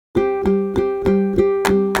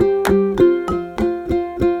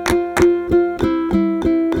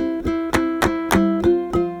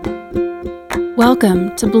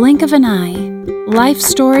Welcome to Blink of an Eye, life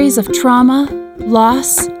stories of trauma,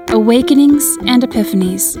 loss, awakenings, and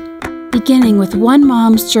epiphanies, beginning with one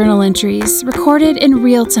mom's journal entries recorded in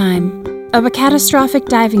real time of a catastrophic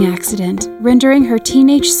diving accident rendering her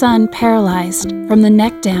teenage son paralyzed from the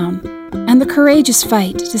neck down, and the courageous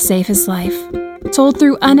fight to save his life, told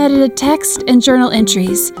through unedited text and journal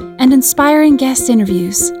entries and inspiring guest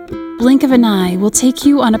interviews. Blink of an Eye will take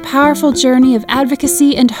you on a powerful journey of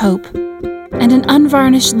advocacy and hope, and an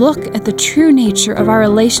unvarnished look at the true nature of our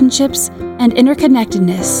relationships and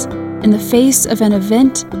interconnectedness in the face of an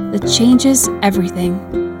event that changes everything.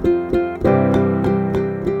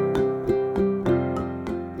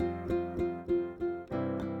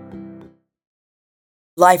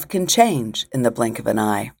 Life can change in the blink of an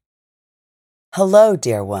eye. Hello,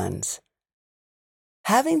 dear ones.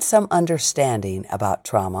 Having some understanding about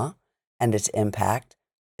trauma and its impact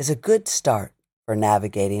is a good start for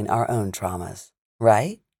navigating our own traumas,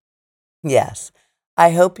 right? Yes, I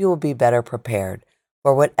hope you will be better prepared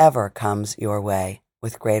for whatever comes your way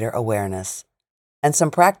with greater awareness and some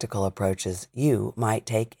practical approaches you might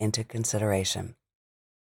take into consideration.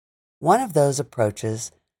 One of those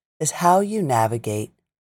approaches is how you navigate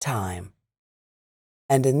time.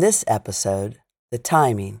 And in this episode, the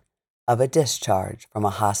timing of a discharge from a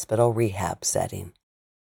hospital rehab setting.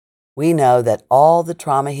 We know that all the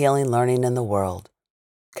trauma healing learning in the world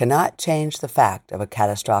cannot change the fact of a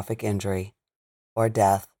catastrophic injury or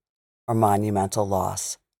death or monumental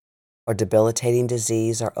loss or debilitating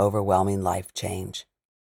disease or overwhelming life change.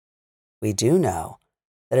 We do know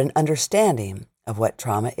that an understanding of what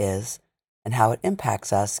trauma is and how it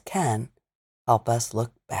impacts us can help us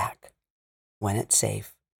look back, when it's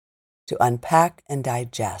safe, to unpack and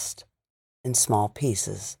digest in small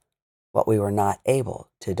pieces what we were not able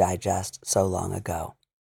to digest so long ago.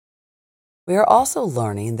 We are also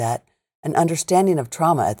learning that an understanding of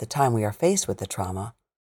trauma at the time we are faced with the trauma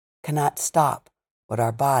cannot stop what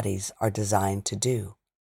our bodies are designed to do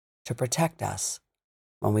to protect us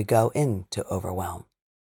when we go into overwhelm.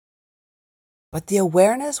 But the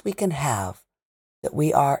awareness we can have that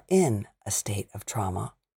we are in a state of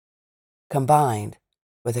trauma, combined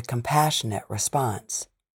with a compassionate response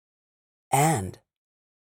and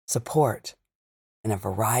support in a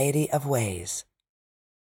variety of ways,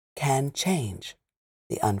 can change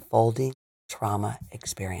the unfolding trauma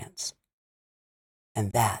experience.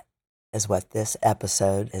 And that is what this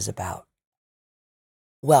episode is about.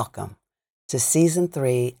 Welcome to Season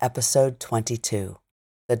 3, Episode 22.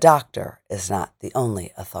 The doctor is not the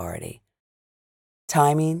only authority.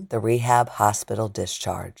 Timing the rehab hospital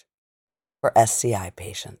discharge for SCI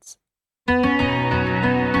patients.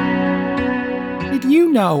 Did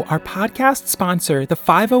you know our podcast sponsor, the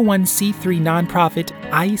 501c3 nonprofit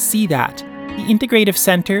I See That, the Integrative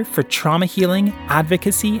Center for Trauma Healing,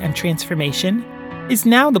 Advocacy, and Transformation, is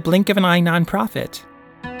now the Blink of an Eye nonprofit?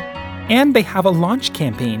 And they have a launch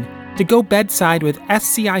campaign to go bedside with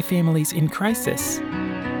SCI families in crisis.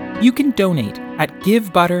 You can donate at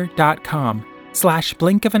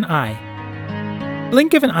givebutter.com/blinkofaneye.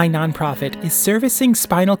 Blink of an Eye nonprofit is servicing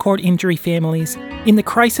spinal cord injury families in the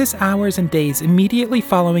crisis hours and days immediately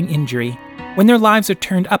following injury, when their lives are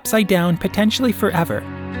turned upside down, potentially forever.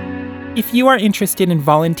 If you are interested in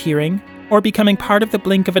volunteering or becoming part of the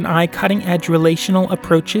Blink of an Eye cutting-edge relational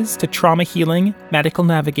approaches to trauma healing, medical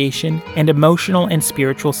navigation, and emotional and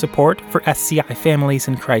spiritual support for SCI families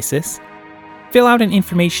in crisis, fill out an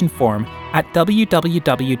information form at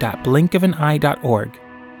www.blinkofaneye.org.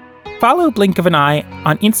 Follow Blink of an Eye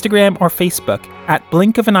on Instagram or Facebook at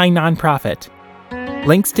Blink of an Eye Nonprofit.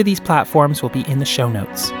 Links to these platforms will be in the show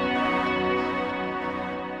notes.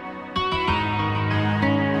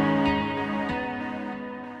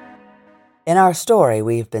 In our story,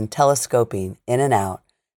 we've been telescoping in and out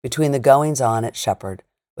between the goings-on at Shepherd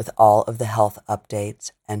with all of the health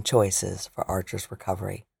updates and choices for Archer's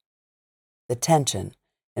recovery. The tension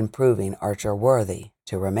in proving Archer worthy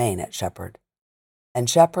to remain at Shepherd, and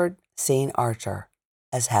Shepherd seeing Archer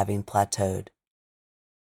as having plateaued.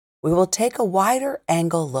 We will take a wider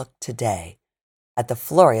angle look today at the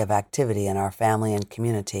flurry of activity in our family and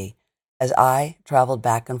community as I traveled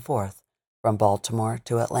back and forth from Baltimore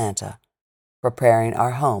to Atlanta, preparing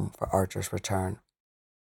our home for Archer's return.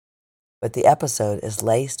 But the episode is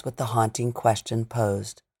laced with the haunting question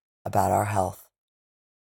posed about our health.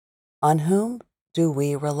 On whom do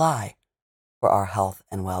we rely for our health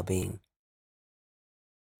and well-being?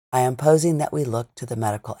 I am posing that we look to the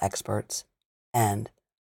medical experts and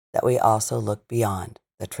that we also look beyond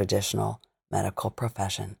the traditional medical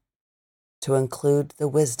profession to include the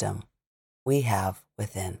wisdom we have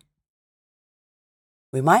within.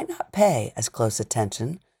 we might not pay as close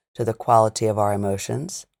attention to the quality of our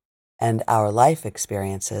emotions and our life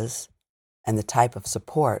experiences and the type of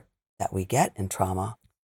support that we get in trauma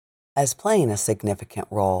as playing a significant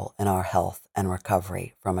role in our health and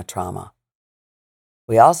recovery from a trauma.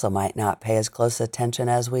 We also might not pay as close attention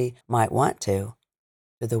as we might want to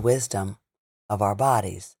the wisdom of our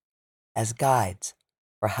bodies as guides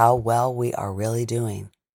for how well we are really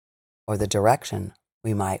doing or the direction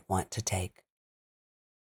we might want to take.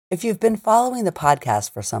 If you've been following the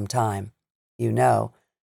podcast for some time, you know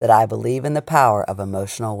that I believe in the power of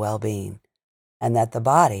emotional well-being and that the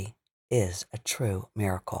body is a true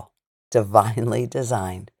miracle, divinely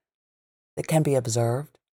designed, that can be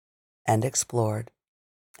observed and explored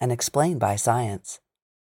and explained by science,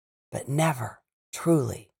 but never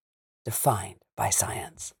truly defined by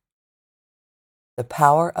science. The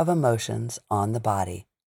power of emotions on the body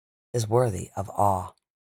is worthy of awe.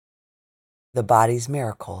 The body's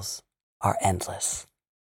miracles are endless.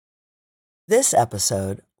 This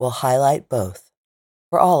episode will highlight both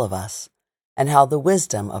for all of us and how the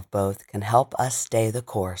wisdom of both can help us stay the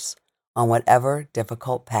course on whatever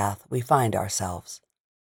difficult path we find ourselves.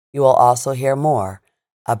 You will also hear more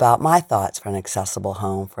about my thoughts for an accessible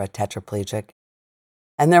home for a tetraplegic,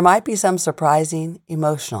 and there might be some surprising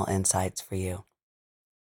emotional insights for you.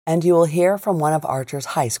 And you will hear from one of Archer's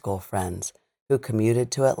high school friends who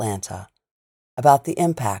commuted to Atlanta about the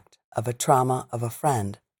impact of a trauma of a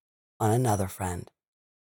friend on another friend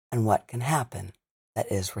and what can happen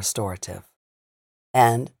that is restorative.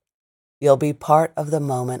 And you'll be part of the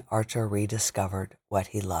moment Archer rediscovered what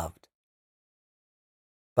he loved.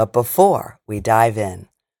 But before we dive in,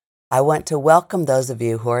 I want to welcome those of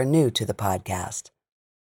you who are new to the podcast.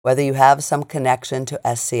 Whether you have some connection to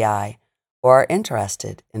SCI or are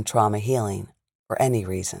interested in trauma healing for any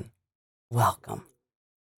reason, welcome.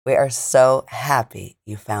 We are so happy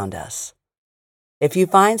you found us. If you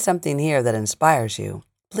find something here that inspires you,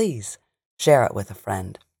 please share it with a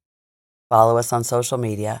friend. Follow us on social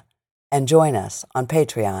media and join us on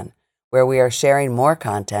Patreon, where we are sharing more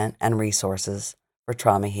content and resources for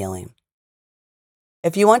trauma healing.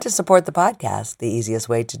 If you want to support the podcast, the easiest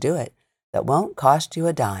way to do it that won't cost you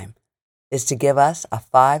a dime is to give us a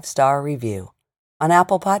 5-star review on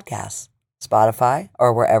Apple Podcasts, Spotify,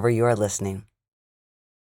 or wherever you are listening.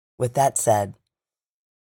 With that said,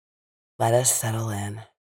 let us settle in.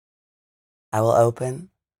 I will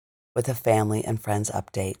open with a family and friends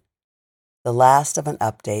update, the last of an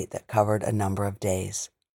update that covered a number of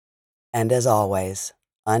days, and as always,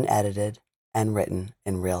 unedited and written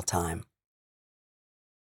in real time.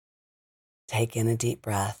 Take in a deep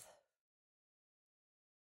breath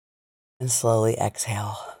and slowly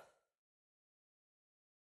exhale,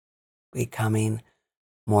 becoming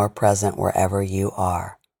more present wherever you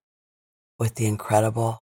are with the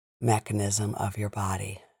incredible mechanism of your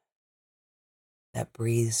body that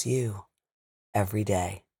breathes you every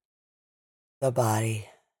day. The body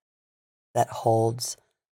that holds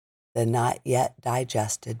the not yet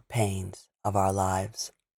digested pains of our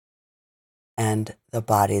lives, and the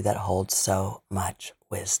body that holds so much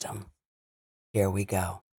wisdom. Here we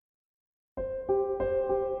go.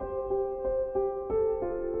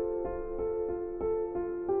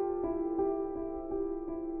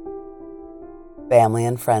 Family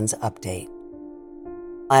and friends update.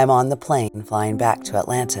 I am on the plane flying back to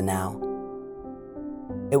Atlanta now.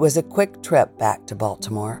 It was a quick trip back to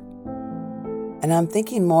Baltimore, and I'm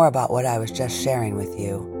thinking more about what I was just sharing with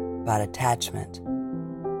you about attachment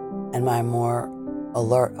and my more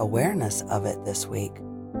alert awareness of it this week.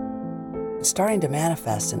 It's starting to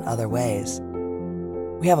manifest in other ways.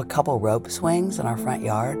 We have a couple rope swings in our front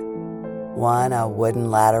yard. One, a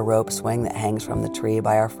wooden ladder rope swing that hangs from the tree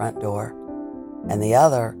by our front door, and the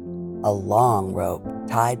other, a long rope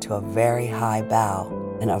tied to a very high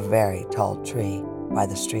bough in a very tall tree by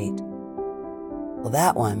the street. Well,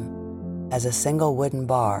 that one has a single wooden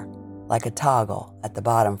bar, like a toggle, at the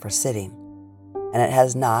bottom for sitting, and it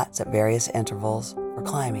has knots at various intervals for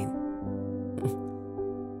climbing.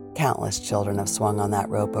 Countless children have swung on that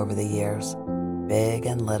rope over the years, big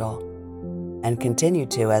and little, and continue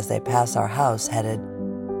to as they pass our house headed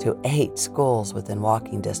to 8 schools within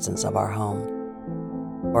walking distance of our home,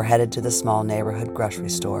 or headed to the small neighborhood grocery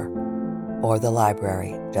store, or the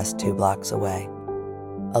library just 2 blocks away,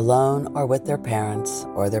 alone or with their parents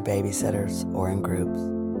or their babysitters or in groups.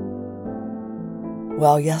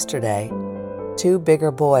 Well, yesterday, 2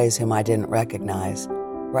 bigger boys whom I didn't recognize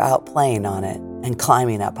were out playing on it and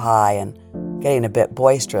climbing up high and getting a bit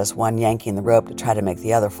boisterous, one yanking the rope to try to make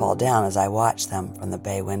the other fall down as I watched them from the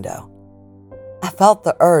bay window. I felt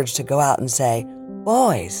the urge to go out and say,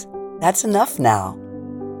 "Boys, that's enough now,"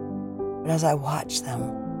 But as I watched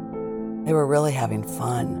them, they were really having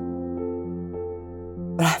fun.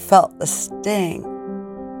 But I felt the sting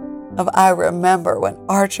of I remember when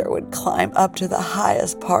Archer would climb up to the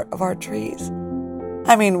highest part of our trees.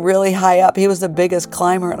 I mean, really high up. He was the biggest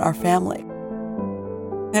climber in our family.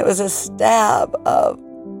 It was a stab of,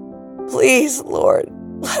 please, Lord,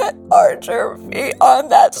 let Archer be on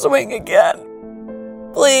that swing again.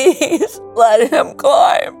 Please let him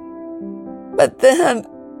climb. But then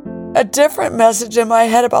a different message in my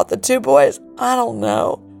head about the two boys. I don't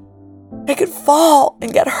know. They could fall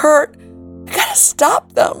and get hurt. I gotta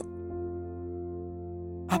stop them.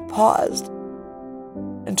 I paused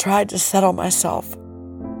and tried to settle myself.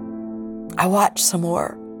 I watched some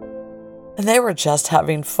more, and they were just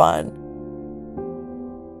having fun.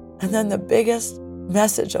 And then the biggest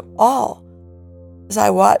message of all is I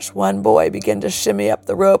watched one boy begin to shimmy up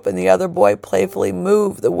the rope and the other boy playfully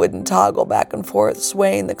move the wooden toggle back and forth,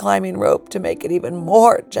 swaying the climbing rope to make it even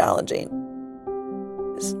more challenging.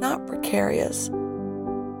 It's not precarious.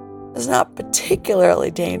 It's not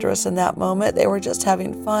particularly dangerous in that moment. They were just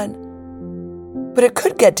having fun. But it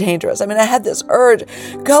could get dangerous. I mean, I had this urge,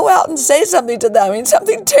 go out and say something to them. I mean,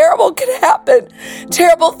 something terrible could happen.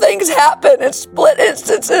 Terrible things happen in split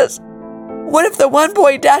instances. What if the one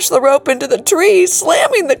boy dashed the rope into the tree,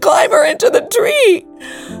 slamming the climber into the tree?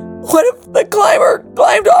 What if the climber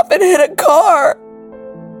climbed off and hit a car?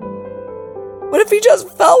 What if he just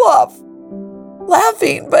fell off,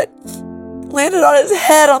 laughing, but landed on his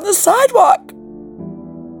head on the sidewalk?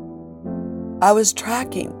 I was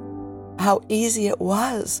tracking how easy it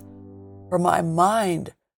was for my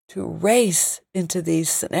mind to race into these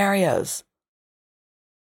scenarios.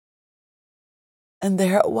 And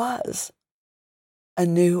there it was, a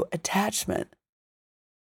new attachment,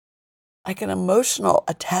 like an emotional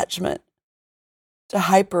attachment to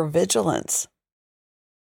hypervigilance.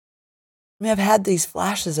 I mean, I've had these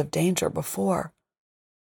flashes of danger before.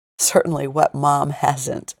 Certainly, what mom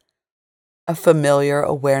hasn't? A familiar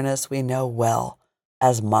awareness we know well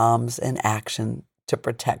as moms in action to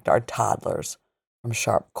protect our toddlers from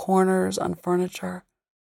sharp corners on furniture,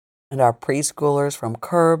 and our preschoolers from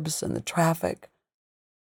curbs and the traffic,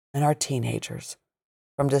 and our teenagers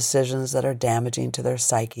from decisions that are damaging to their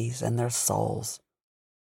psyches and their souls.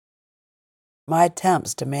 My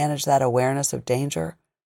attempts to manage that awareness of danger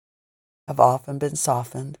have often been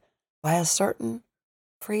softened by a certain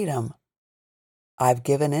freedom I've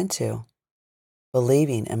given into,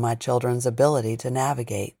 believing in my children's ability to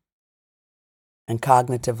navigate, and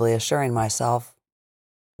cognitively assuring myself,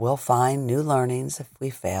 we'll find new learnings if we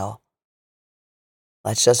fail.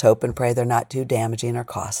 Let's just hope and pray they're not too damaging or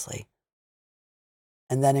costly.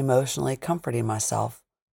 And then emotionally comforting myself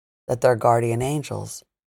that their guardian angels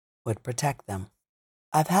would protect them.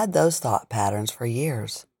 I've had those thought patterns for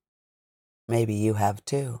years. Maybe you have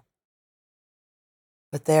too.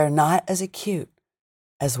 But they are not as acute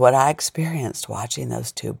as what I experienced watching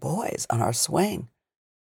those two boys on our swing.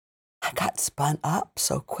 I got spun up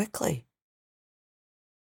so quickly.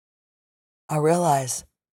 I realize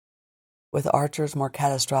with Archer's more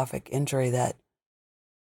catastrophic injury that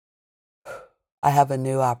I have a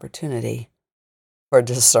new opportunity for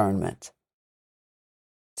discernment,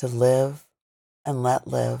 to live and let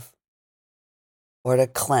live, or to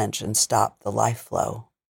clench and stop the life flow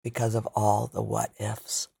because of all the what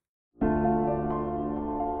ifs.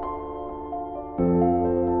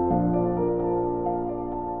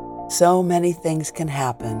 So many things can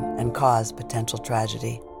happen and cause potential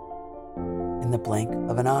tragedy in the blink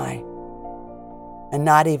of an eye. And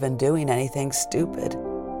not even doing anything stupid,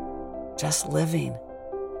 just living,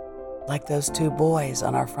 like those two boys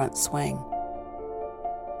on our front swing,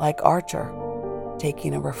 like Archer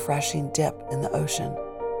taking a refreshing dip in the ocean.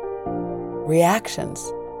 Reactions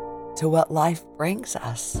to what life brings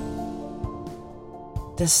us.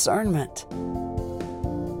 Discernment.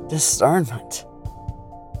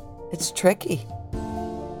 It's tricky.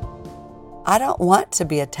 I don't want to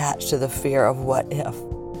be attached to the fear of what if.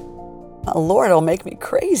 My Lord, it'll make me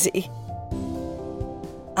crazy.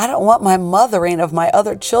 I don't want my mothering of my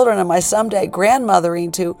other children and my someday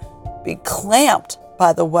grandmothering to be clamped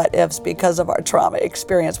by the what ifs because of our trauma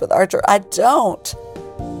experience with Archer. I don't.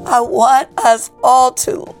 I want us all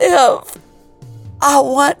to live. I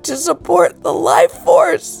want to support the life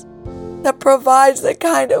force that provides the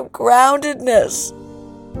kind of groundedness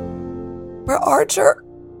where Archer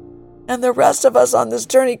and the rest of us on this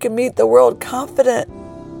journey can meet the world confident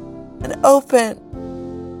and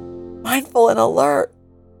open, mindful and alert,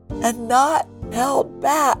 and not held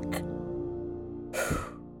back.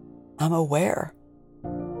 I'm aware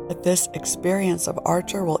that this experience of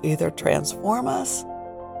Archer will either transform us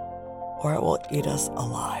or it will eat us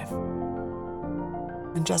alive.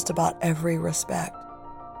 In just about every respect.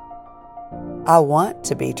 I want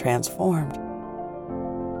to be transformed.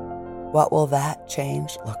 What will that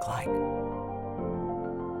change look like?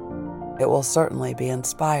 It will certainly be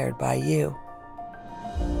inspired by you.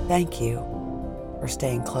 Thank you for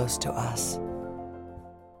staying close to us.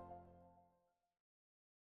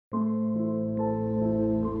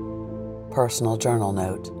 Personal journal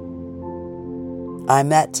note. I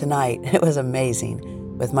met tonight, it was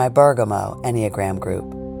amazing, with my Bergamo Enneagram group.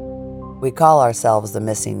 We call ourselves the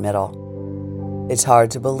Missing Middle. It's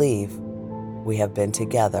hard to believe we have been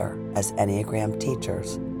together as Enneagram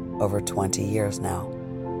teachers over 20 years now.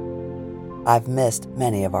 I've missed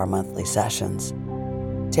many of our monthly sessions.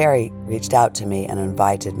 Terry reached out to me and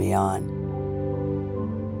invited me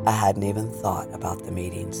on. I hadn't even thought about the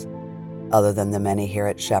meetings, other than the many here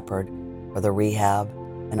at Shepherd for the rehab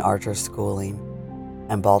and Archer schooling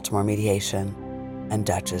and Baltimore mediation and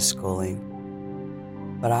Dutch's schooling.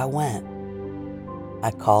 But I went.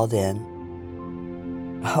 I called in.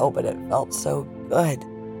 Oh, but it felt so good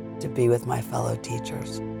to be with my fellow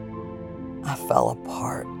teachers. I fell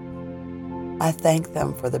apart. I thanked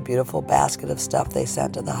them for the beautiful basket of stuff they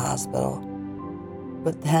sent to the hospital.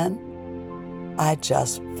 But then, I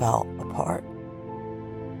just fell apart.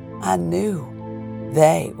 I knew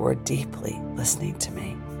they were deeply listening to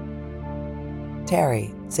me.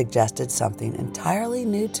 Terry suggested something entirely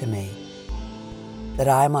new to me, that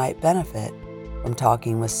I might benefit from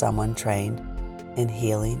talking with someone trained in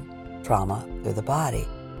healing trauma through the body.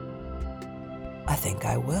 I think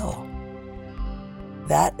I will.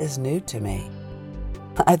 That is new to me.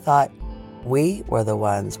 I thought we were the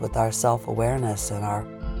ones with our self-awareness and our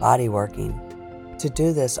body working to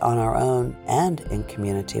do this on our own and in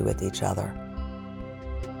community with each other.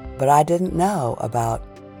 But I didn't know about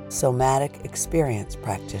somatic experience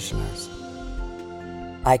practitioners.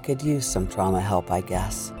 I could use some trauma help, I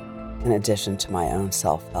guess, in addition to my own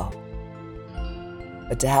self-help.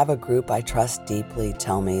 But to have a group I trust deeply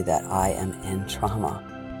tell me that I am in trauma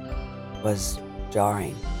was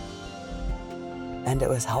jarring. And it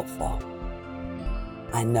was helpful.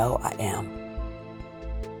 I know I am.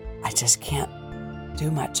 I just can't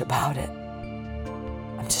do much about it.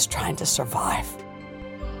 I'm just trying to survive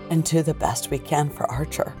and do the best we can for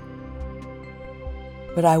Archer.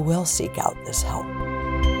 But I will seek out this help.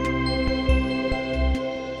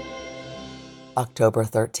 October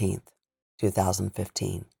 13th,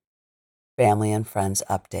 2015. Family and Friends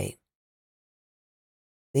Update.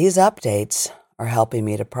 These updates are helping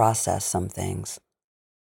me to process some things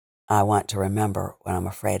I want to remember when I'm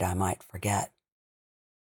afraid I might forget.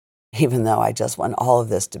 Even though I just want all of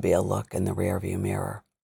this to be a look in the rearview mirror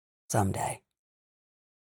someday.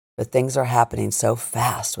 But things are happening so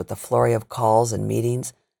fast with the flurry of calls and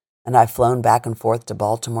meetings, and I've flown back and forth to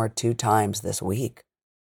Baltimore 2 times this week,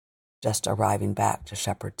 just arriving back to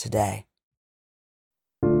Shepherd today.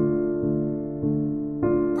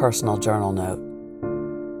 Personal journal note.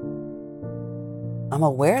 I'm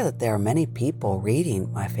aware that there are many people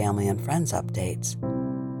reading my family and friends updates.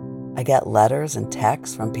 I get letters and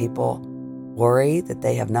texts from people worried that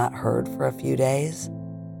they have not heard for a few days,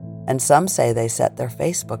 and some say they set their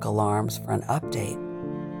Facebook alarms for an update.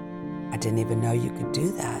 I didn't even know you could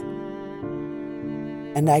do that.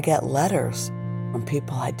 And I get letters from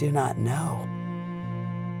people I do not know.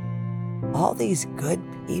 All these good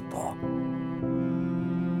people.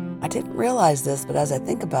 I didn't realize this, but as I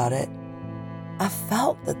think about it, I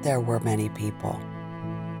felt that there were many people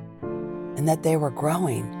and that they were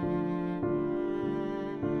growing.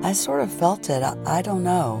 I sort of felt it, I don't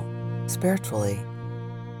know, spiritually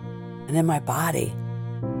and in my body.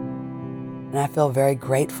 And I feel very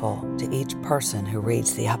grateful to each person who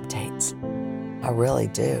reads the updates. I really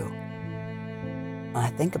do. And I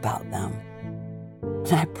think about them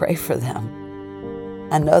and I pray for them.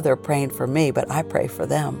 I know they're praying for me, but I pray for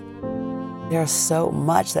them. There's so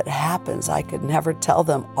much that happens, I could never tell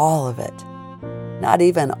them all of it. Not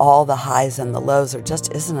even all the highs and the lows, there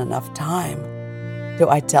just isn't enough time. Do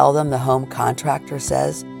I tell them the home contractor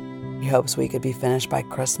says he hopes we could be finished by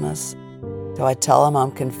Christmas? Do I tell them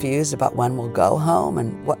I'm confused about when we'll go home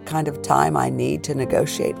and what kind of time I need to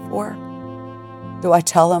negotiate for? Do I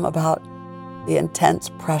tell them about the intense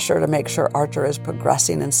pressure to make sure Archer is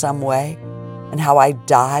progressing in some way and how I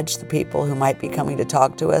dodge the people who might be coming to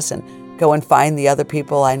talk to us and go and find the other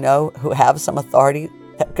people I know who have some authority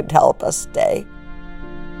that could help us stay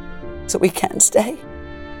so we can stay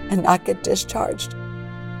and not get discharged?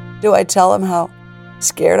 Do I tell them how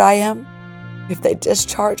scared I am if they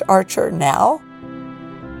discharge Archer now?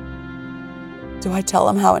 Do I tell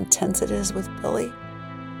them how intense it is with Billy?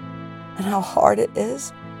 and how hard it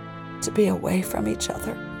is to be away from each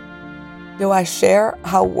other? Do I share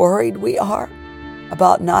how worried we are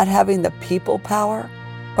about not having the people power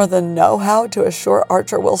or the know-how to assure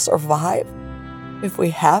Archer will survive if we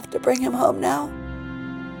have to bring him home now?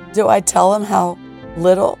 Do I tell him how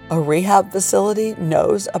little a rehab facility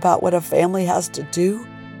knows about what a family has to do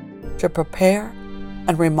to prepare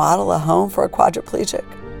and remodel a home for a quadriplegic?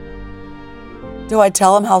 Do I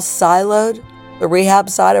tell him how siloed the rehab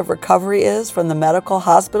side of recovery is from the medical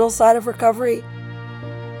hospital side of recovery?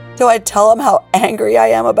 Do I tell him how angry I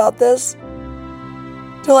am about this?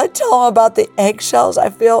 Do I tell him about the eggshells I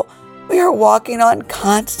feel we are walking on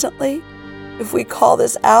constantly if we call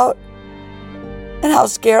this out? And how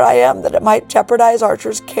scared I am that it might jeopardize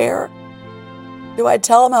Archer's care? Do I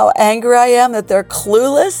tell him how angry I am that they're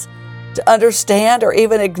clueless to understand or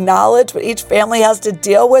even acknowledge what each family has to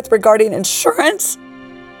deal with regarding insurance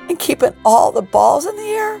and keeping all the balls in the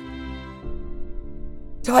air?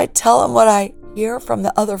 Do I tell him what I hear from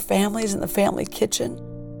the other families in the family kitchen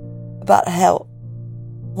about how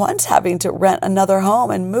one's having to rent another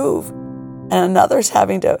home and move, and another's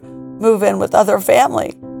having to move in with other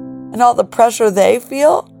family, and all the pressure they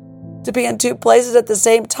feel to be in two places at the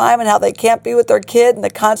same time, and how they can't be with their kid and the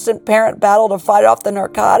constant parent battle to fight off the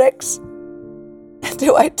narcotics? And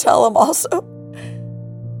do I tell them also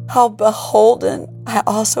how beholden I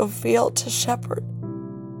also feel to Shepard,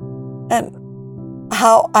 and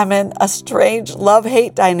how I'm in a strange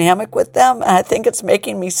love-hate dynamic with them, and I think it's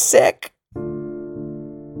making me sick?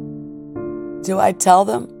 Do I tell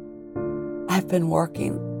them I've been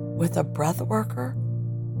working with a breath worker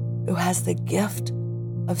who has the gift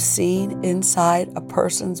of seeing inside a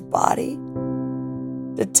person's body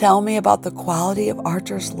to tell me about the quality of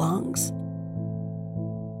Archer's lungs?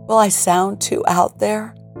 Will I sound too out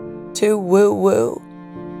there, too woo-woo?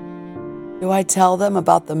 Do I tell them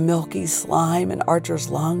about the milky slime in Archer's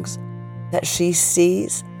lungs that she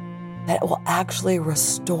sees that will actually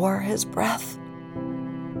restore his breath?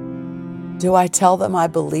 Do I tell them I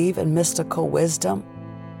believe in mystical wisdom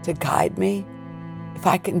to guide me if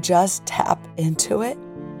I can just tap into it?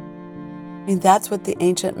 I mean, that's what the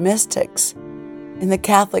ancient mystics in the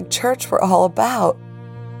Catholic Church were all about: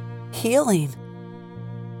 healing.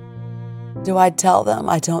 Do I tell them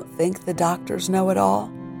I don't think the doctors know it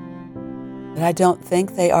all? That I don't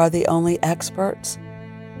think they are the only experts,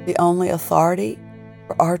 the only authority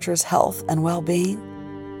for Archer's health and well-being?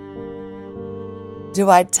 Do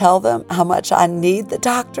I tell them how much I need the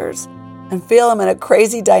doctors and feel I'm in a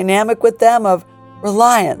crazy dynamic with them of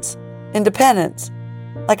reliance, independence,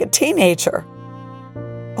 like a teenager,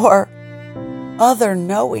 or other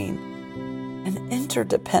knowing and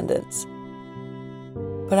interdependence,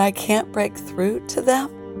 but I can't break through to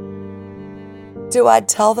them? Do I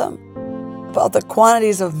tell them about the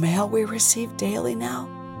quantities of mail we receive daily now?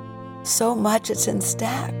 So much it's in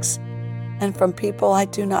stacks, and from people I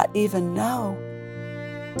do not even know.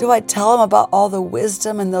 Do I tell them about all the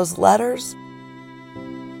wisdom in those letters?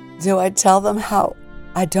 Do I tell them how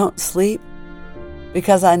I don't sleep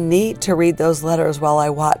because I need to read those letters while I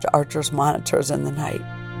watch Archer's monitors in the night?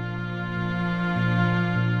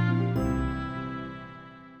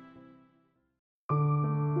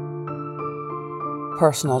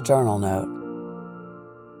 Personal journal note.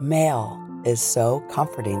 Mail is so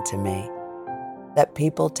comforting to me that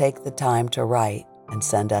people take the time to write and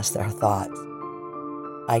send us their thoughts.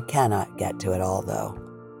 I cannot get to it all, though.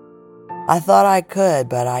 I thought I could,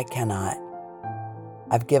 but I cannot.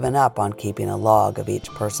 I've given up on keeping a log of each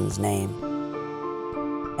person's name.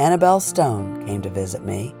 Annabelle Stone came to visit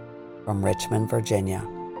me from Richmond, Virginia,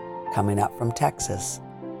 coming up from Texas,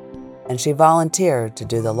 and she volunteered to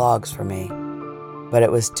do the logs for me, but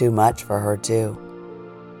it was too much for her, too.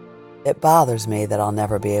 It bothers me that I'll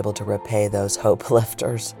never be able to repay those hope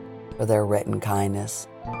lifters for their written kindness,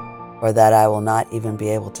 or that I will not even be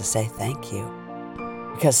able to say thank you,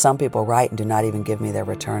 because some people write and do not even give me their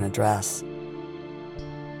return address.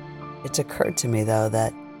 It's occurred to me, though,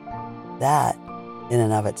 that in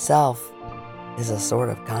and of itself is a sort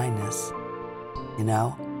of kindness, you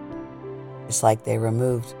know? It's like they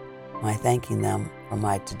removed my thanking them from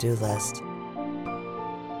my to-do list,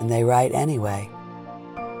 and they write anyway.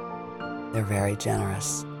 They're very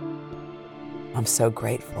generous. I'm so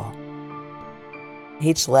grateful.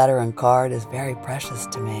 Each letter and card is very precious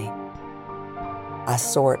to me. I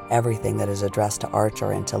sort everything that is addressed to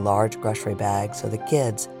Archer into large grocery bags so the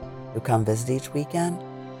kids who come visit each weekend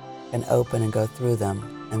can open and go through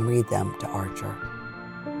them and read them to Archer.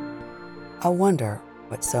 I wonder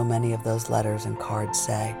what so many of those letters and cards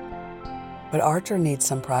say, but Archer needs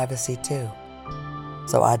some privacy too,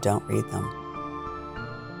 so I don't read them.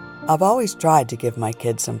 I've always tried to give my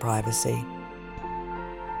kids some privacy.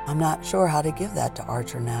 I'm not sure how to give that to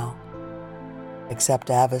Archer now, except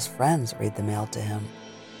to have his friends read the mail to him.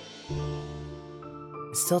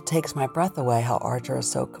 It still takes my breath away how Archer is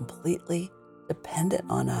so completely dependent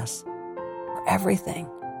on us for everything,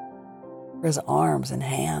 for his arms and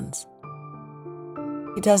hands.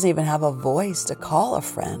 He doesn't even have a voice to call a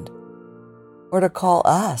friend or to call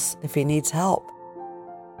us if he needs help.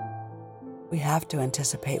 We have to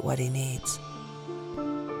anticipate what he needs.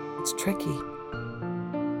 It's tricky.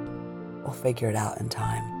 We'll figure it out in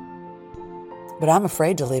time. But I'm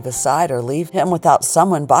afraid to leave his side or leave him without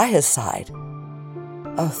someone by his side.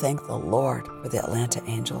 Oh, thank the Lord for the Atlanta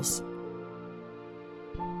Angels.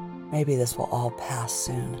 Maybe this will all pass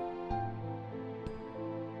soon.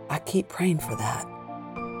 I keep praying for that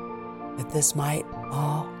this might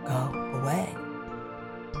all go away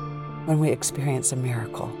when we experience a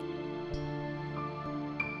miracle.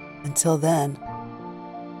 Until then,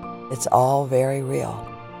 it's all very real,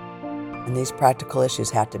 and these practical issues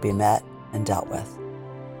have to be met and dealt with.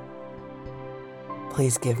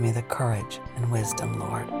 Please give me the courage and wisdom,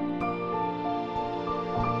 Lord.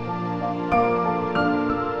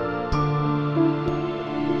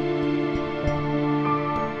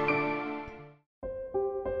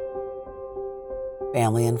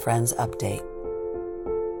 Family and Friends Update.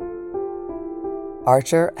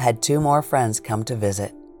 Archer had 2 more friends come to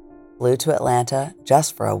visit, flew to Atlanta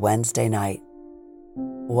just for a Wednesday night.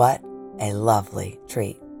 What a lovely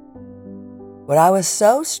treat. What I was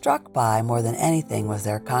so struck by more than anything was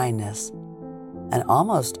their kindness and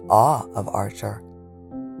almost awe of Archer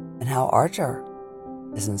and how Archer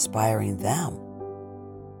is inspiring them.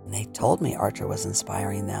 And they told me Archer was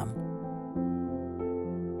inspiring them.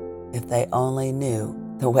 If they only knew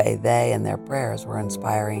the way they and their prayers were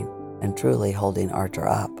inspiring and truly holding Archer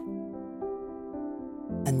up.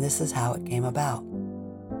 And this is how it came about.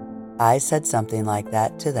 I said something like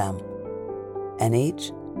that to them, and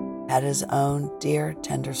each had his own dear,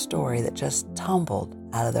 tender story that just tumbled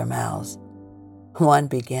out of their mouths. One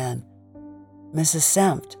began, "Mrs.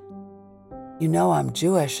 Senft, you know I'm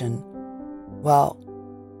Jewish and, well,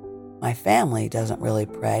 my family doesn't really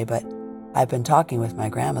pray, but I've been talking with my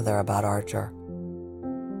grandmother about Archer.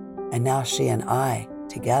 And now she and I,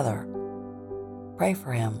 together, pray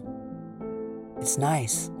for him. It's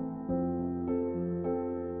nice.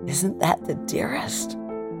 Isn't that the dearest?"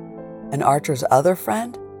 And Archer's other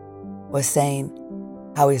friend was saying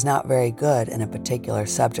how he's not very good in a particular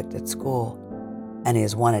subject at school and he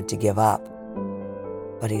has wanted to give up.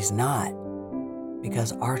 But he's not,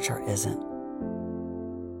 because Archer isn't.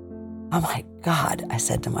 Oh my God, I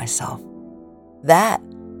said to myself. That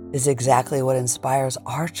is exactly what inspires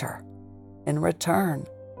Archer in return.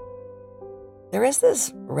 There is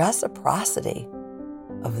this reciprocity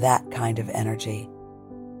of that kind of energy.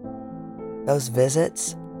 Those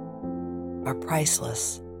visits are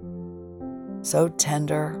priceless. So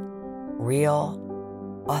tender, real,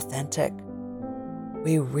 authentic.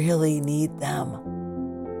 We really need them.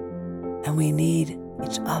 And we need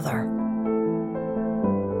each other.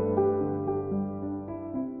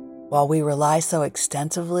 While we rely so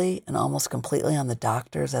extensively and almost completely on the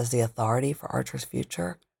doctors as the authority for Archer's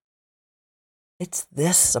future, it's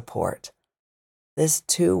this support, this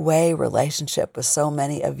two-way relationship with so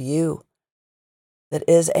many of you that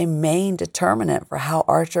is a main determinant for how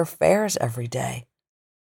Archer fares every day.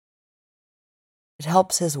 It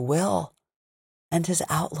helps his will and his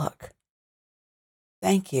outlook.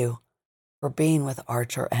 Thank you for being with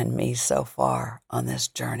Archer and me so far on this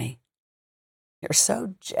journey. You're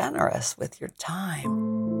so generous with your time.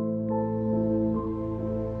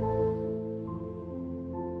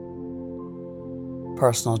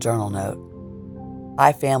 Personal journal note.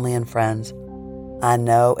 Hi, family and friends. I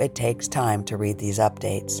know it takes time to read these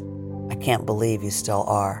updates. I can't believe you still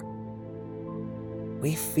are.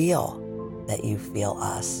 We feel that you feel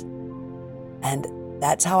us. And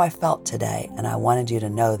that's how I felt today, and I wanted you to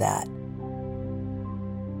know that.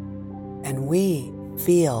 And we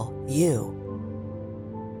feel you.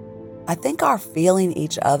 I think our feeling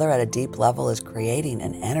each other at a deep level is creating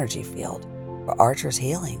an energy field for Archer's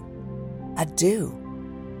healing. I do.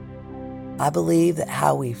 I believe that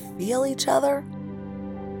how we feel each other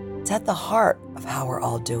is at the heart of how we're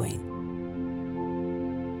all doing.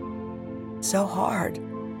 So hard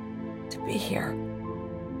to be here.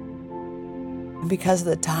 And because of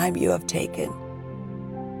the time you have taken,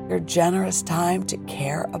 your generous time to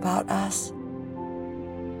care about us,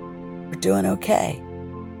 we're doing okay.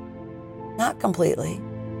 Not completely,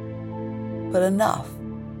 but enough.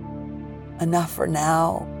 Enough for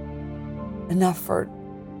now, enough for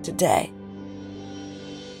today.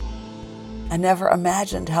 I never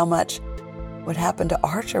imagined how much what happened to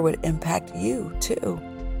Archer would impact you, too.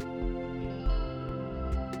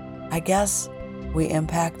 I guess we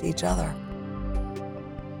impact each other,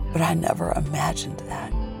 but I never imagined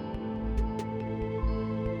that.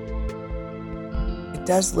 It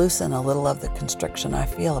does loosen a little of the constriction I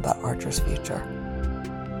feel about Archer's future,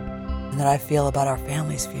 and that I feel about our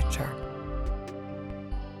family's future.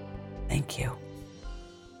 Thank you.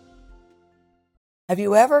 Have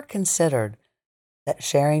you ever considered that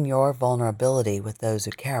sharing your vulnerability with those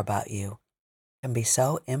who care about you can be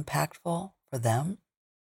so impactful for them?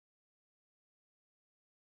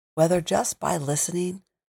 Whether just by listening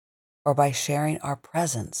or by sharing our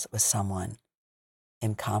presence with someone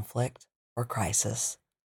in conflict or crisis,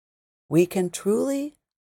 we can truly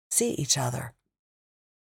see each other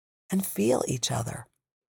and feel each other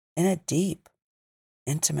in a deep,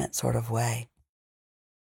 intimate sort of way.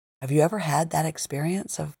 Have you ever had that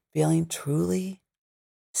experience of feeling truly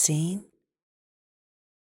seen?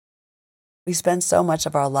 We spend so much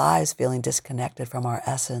of our lives feeling disconnected from our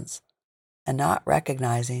essence and not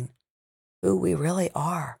recognizing who we really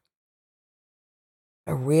are.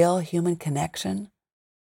 A real human connection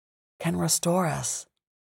can restore us,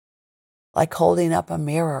 like holding up a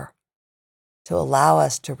mirror to allow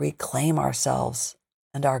us to reclaim ourselves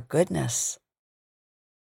and our goodness.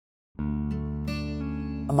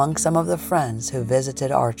 Among some of the friends who visited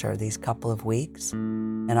Archer these couple of weeks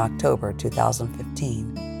in October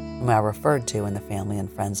 2015, whom I referred to in the Family and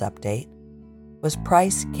Friends update, was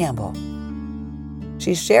Price Campbell.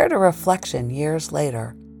 She shared a reflection years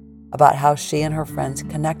later about how she and her friends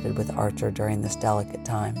connected with Archer during this delicate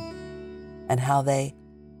time, and how they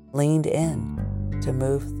leaned in to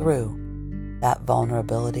move through that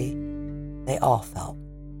vulnerability they all felt,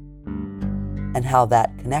 and how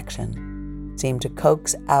that connection seemed to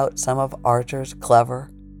coax out some of Archer's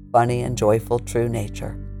clever, funny, and joyful true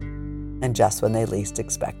nature, and just when they least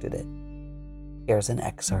expected it. Here's an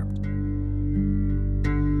excerpt.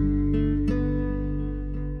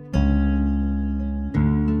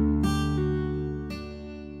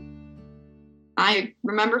 I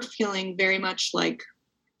remember feeling very much like,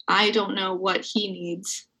 I don't know what he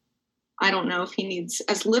needs. I don't know if he needs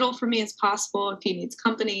as little from me as possible, if he needs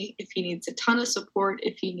company, if he needs a ton of support,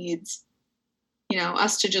 if he needs,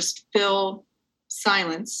 us to just fill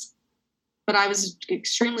silence. But I was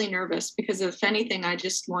extremely nervous because if anything, I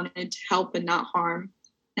just wanted to help and not harm.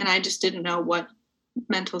 And I just didn't know what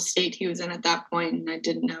mental state he was in at that point, and I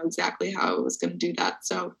didn't know exactly how I was going to do that.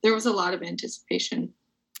 So there was a lot of anticipation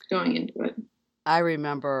going into it. I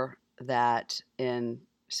remember that in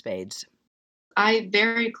spades. I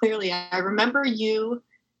remember you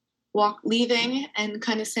leaving and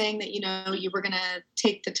kind of saying that, you were going to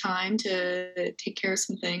take the time to take care of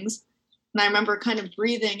some things. And I remember kind of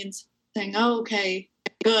breathing and saying, oh, okay,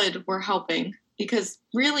 good, we're helping. Because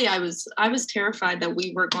really I was terrified that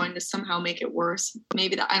we were going to somehow make it worse.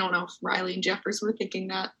 Maybe I don't know if Riley and Jeffers were thinking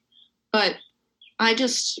that, but I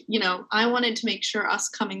just, I wanted to make sure us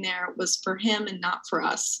coming there was for him and not for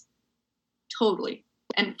us. Totally.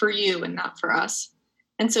 And for you and not for us.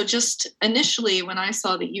 And so just initially when I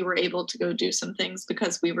saw that you were able to go do some things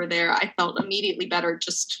because we were there, I felt immediately better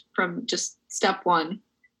just from step one.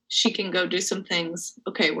 She can go do some things.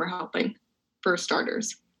 Okay, we're helping, for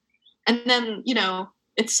starters. And then,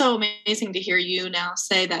 it's so amazing to hear you now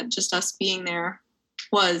say that just us being there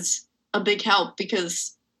was a big help,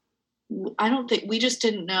 because I don't think we just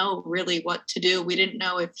didn't know really what to do. We didn't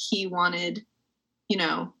know if he wanted,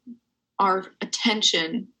 our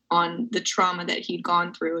attention on the trauma that he'd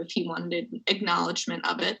gone through, if he wanted acknowledgement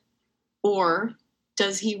of it, or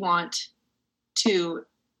does he want to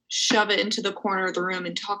shove it into the corner of the room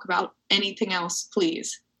and talk about anything else,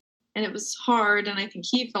 please? And it was hard, and I think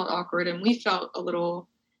he felt awkward, and we felt a little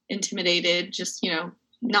intimidated, just,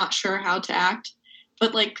 not sure how to act.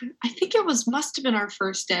 But I think it must have been our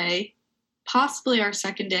first day, possibly our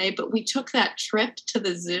second day, but we took that trip to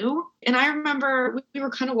the zoo. And I remember we were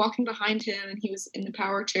kind of walking behind him, and he was in the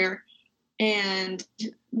power chair, and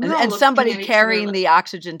somebody carrying the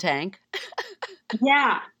oxygen tank.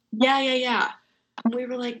 Yeah. And we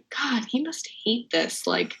were like, God, he must hate this.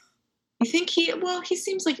 You think he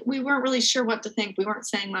seems like we weren't really sure what to think. We weren't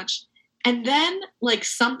saying much. And then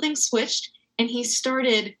something switched, and he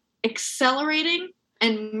started accelerating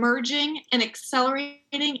and merging and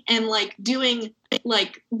accelerating and doing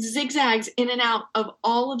zigzags in and out of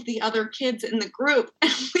all of the other kids in the group.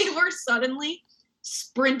 And we were suddenly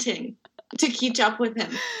sprinting to keep up with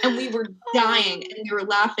him. And we were dying, and we were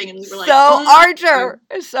laughing, and we were like,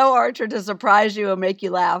 so Archer to surprise you and make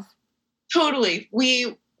you laugh. Totally.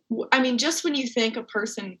 Just when you think a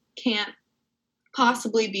person can't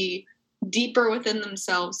possibly be deeper within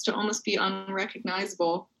themselves to almost be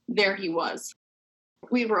unrecognizable, there he was.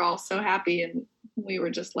 We were all so happy, and we were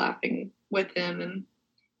just laughing with him and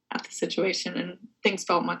at the situation, and things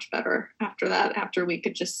felt much better after that, after we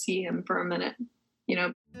could just see him for a minute, you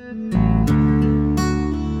know.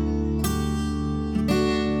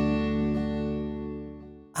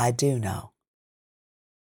 I do know.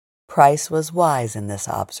 Price was wise in this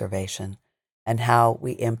observation and how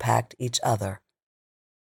we impact each other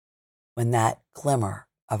when that glimmer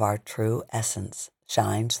of our true essence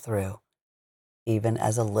shines through, even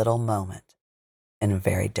as a little moment in a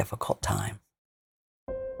very difficult time.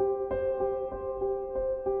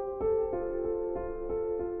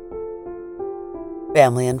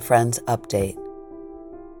 Family and Friends Update.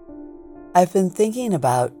 I've been thinking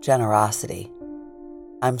about generosity.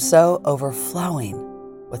 I'm so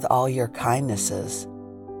overflowing with all your kindnesses.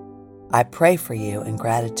 I pray for you in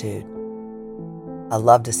gratitude. I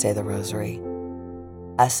love to say the rosary.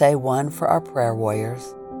 I say one for our prayer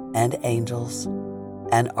warriors and angels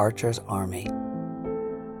and Archer's army.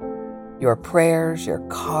 Your prayers, your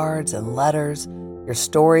cards and letters, your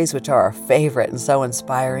stories, which are our favorite and so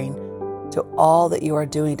inspiring, to all that you are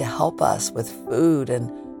doing to help us with food and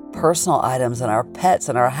personal items and our pets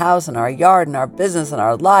and our house and our yard and our business and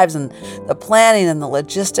our lives and the planning and the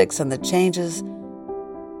logistics and the changes.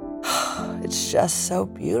 It's just so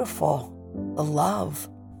beautiful, the love.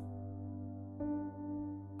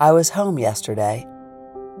 I was home yesterday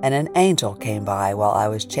and an angel came by while I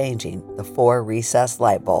was changing the 4 recessed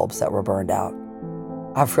light bulbs that were burned out.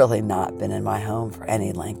 I've really not been in my home for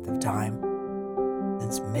any length of time.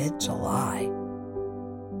 Since mid-July.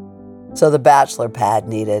 So the bachelor pad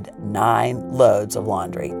needed 9 loads of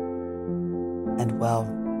laundry. And well,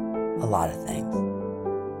 a lot of things.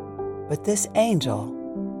 But this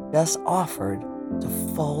angel just offered to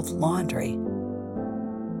fold laundry.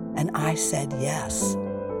 And I said yes.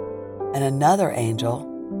 And another angel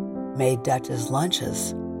made Dutch's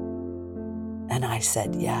lunches. And I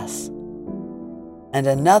said yes. And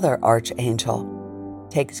another archangel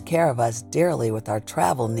takes care of us dearly with our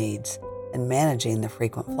travel needs and managing the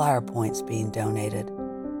frequent flyer points being donated.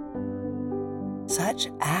 Such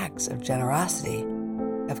acts of generosity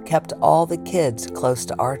have kept all the kids close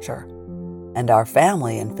to Archer and our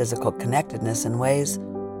family in physical connectedness in ways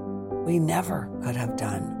we never could have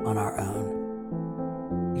done on our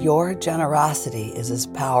own. Your generosity is as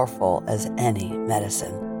powerful as any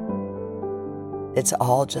medicine. It's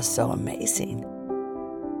all just so amazing.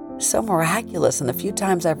 So miraculous. And the few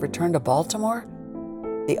times I've returned to Baltimore,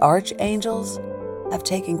 the archangels have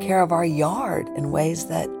taken care of our yard in ways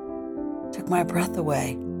that took my breath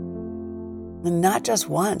away. And not just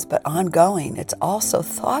once, but ongoing. It's all so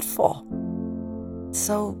thoughtful,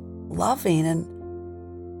 so loving,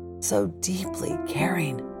 and so deeply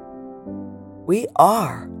caring. We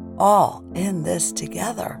are all in this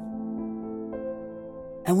together.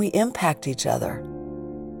 And we impact each other.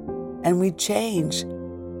 And we change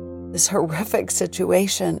this horrific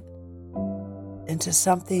situation into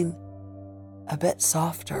something a bit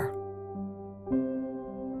softer,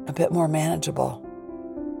 a bit more manageable.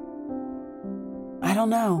 I don't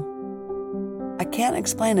know. I can't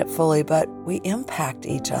explain it fully, but we impact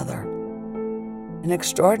each other in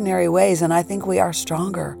extraordinary ways, and I think we are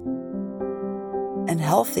stronger and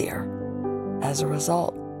healthier as a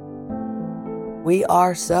result. We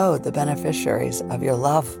are so the beneficiaries of your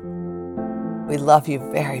love. We love you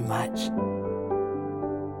very much.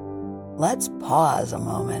 Let's pause a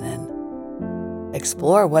moment and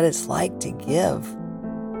explore what it's like to give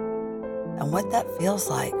and what that feels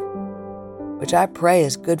like, which I pray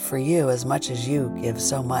is good for you as much as you give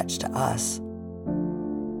so much to us.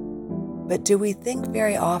 But do we think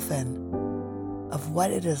very often of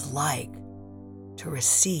what it is like to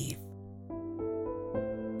receive?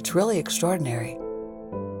 It's really extraordinary.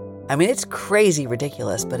 I mean, it's crazy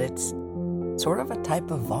ridiculous, but it's sort of a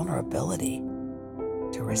type of vulnerability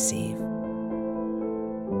to receive.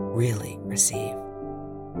 Really receive.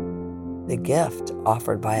 The gift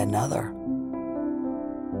offered by another.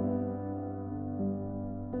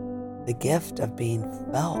 The gift of being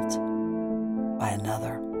felt by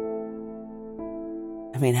another.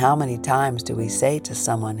 I mean, how many times do we say to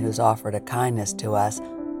someone who's offered a kindness to us,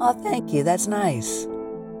 "Oh, thank you, that's nice."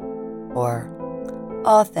 Or,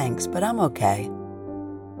 "Oh, thanks, but I'm okay.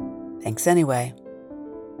 Thanks anyway."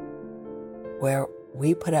 Where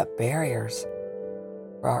we put up barriers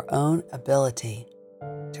for our own ability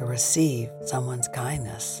to receive someone's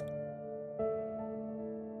kindness.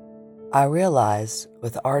 I realize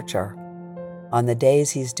with Archer, on the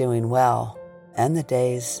days he's doing well and the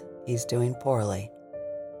days he's doing poorly,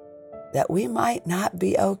 that we might not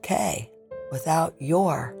be okay without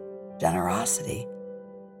your generosity.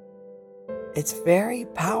 It's very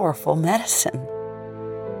powerful medicine.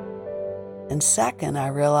 And second, I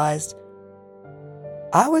realized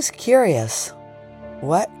I was curious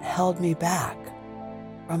what held me back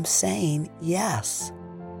from saying yes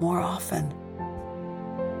more often.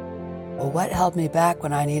 Well, what held me back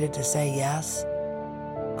when I needed to say yes?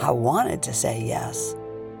 I wanted to say yes,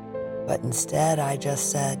 but instead I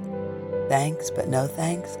just said thanks, but no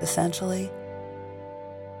thanks, essentially.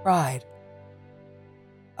 Pride.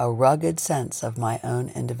 A rugged sense of my own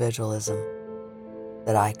individualism,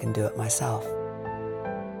 that I can do it myself,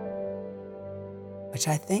 which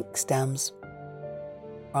I think stems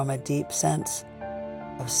from a deep sense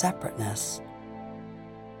of separateness,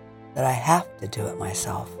 that I have to do it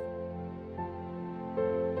myself.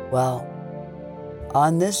 Well,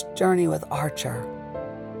 on this journey with Archer,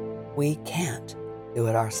 we can't do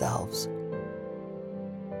it ourselves.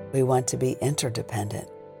 We want to be interdependent,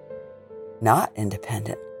 not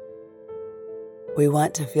independent. We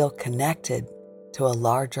want to feel connected to a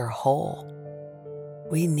larger whole.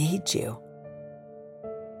 We need you.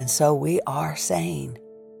 And so we are saying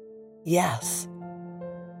yes.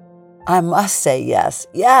 I must say yes,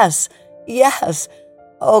 yes, yes.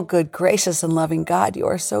 Oh, good, gracious, and loving God, you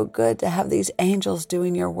are so good to have these angels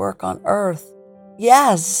doing your work on earth.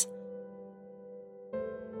 Yes.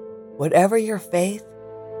 Whatever your faith,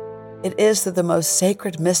 it is through the most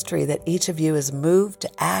sacred mystery that each of you is moved to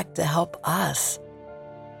act to help us,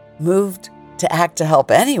 moved to act to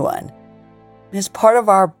help anyone. And it's part of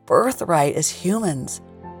our birthright as humans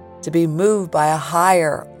to be moved by a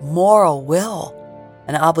higher moral will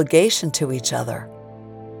and obligation to each other.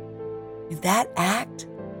 That act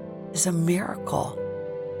is a miracle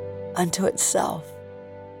unto itself.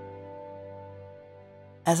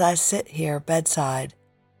 As I sit here bedside,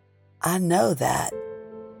 I know that,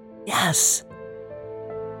 yes,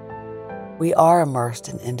 we are immersed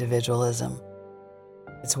in individualism.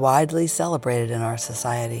 It's widely celebrated in our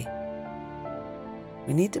society.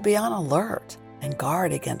 We need to be on alert and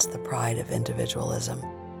guard against the pride of individualism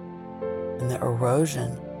and the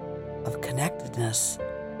erosion of connectedness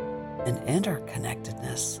and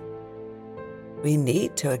interconnectedness. We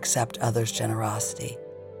need to accept others' generosity,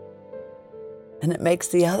 and it makes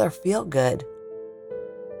the other feel good.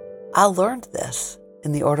 I learned this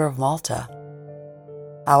in the Order of Malta,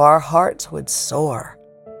 how our hearts would soar,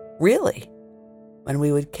 really, when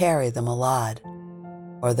we would carry the malade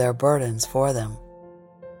or their burdens for them,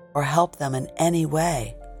 or help them in any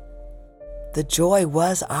way. The joy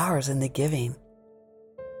was ours in the giving,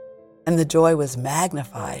 and the joy was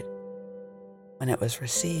magnified when it was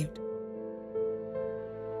received.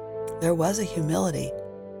 There was a humility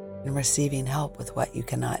in receiving help with what you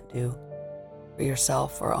cannot do for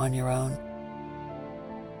yourself or on your own.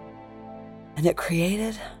 And it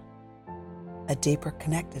created a deeper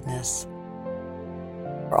connectedness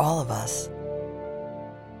for all of us.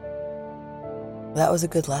 That was a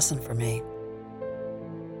good lesson for me.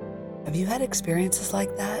 Have you had experiences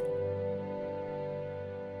like that?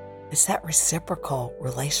 It's that reciprocal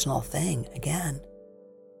relational thing again.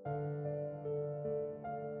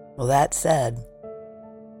 Well, that said,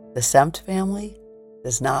 the Sempt family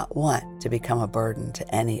does not want to become a burden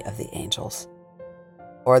to any of the angels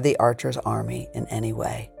or the Archer's army in any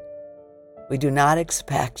way. We do not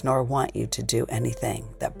expect nor want you to do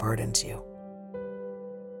anything that burdens you.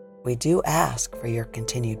 We do ask for your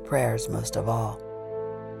continued prayers most of all.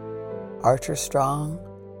 Archer Strong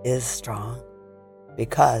is strong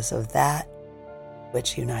because of that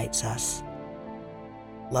which unites us: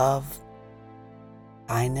 love,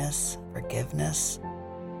 kindness, forgiveness,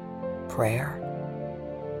 prayer,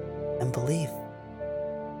 and belief.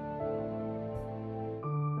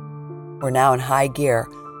 We're now in high gear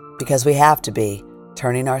because we have to be,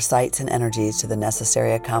 turning our sights and energies to the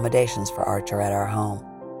necessary accommodations for Archer at our home.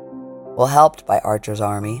 Well, helped by Archer's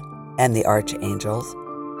army and the archangels,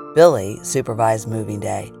 Billy supervised moving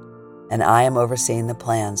day, and I am overseeing the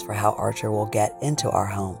plans for how Archer will get into our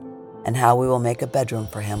home and how we will make a bedroom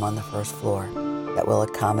for him on the first floor that will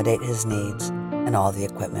accommodate his needs and all the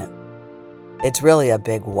equipment. It's really a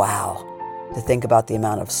big wow to think about the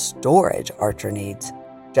amount of storage Archer needs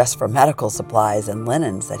just for medical supplies and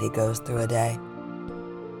linens that he goes through a day,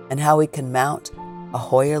 and how we can mount a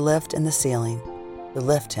Hoyer lift in the ceiling to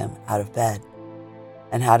lift him out of bed,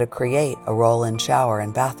 and how to create a roll-in shower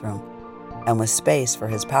and bathroom, and with space for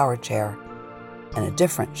his power chair and a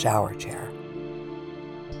different shower chair.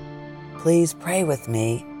 Please pray with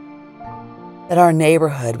me that our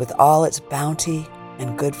neighborhood, with all its bounty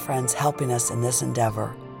and good friends helping us in this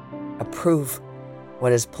endeavor, approve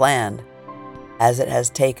what is planned, as it has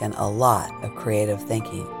taken a lot of creative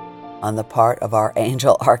thinking on the part of our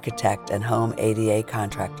angel architect and home ADA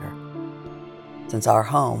contractor, since our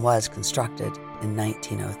home was constructed in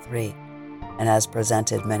 1903 and has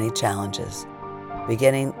presented many challenges,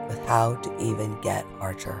 beginning with how to even get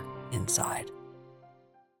Archer inside.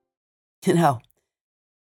 You know,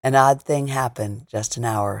 an odd thing happened just an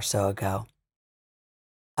hour or so ago.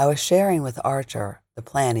 I was sharing with Archer the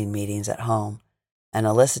planning meetings at home and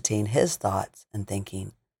eliciting his thoughts and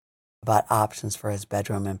thinking about options for his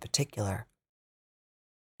bedroom in particular.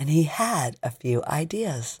 And he had a few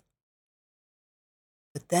ideas.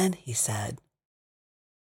 But then he said,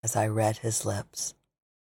 as I read his lips,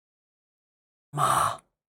 "Ma,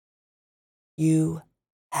 you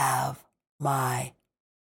have my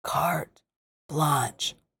carte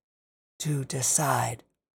blanche to decide.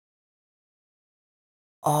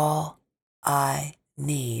 All I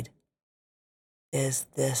need is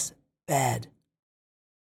this bed.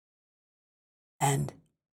 And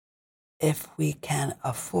if we can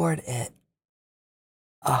afford it,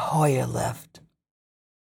 a Hoyer lift.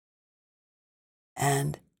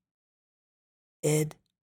 And it'd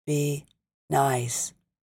be nice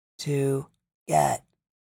to get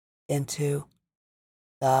into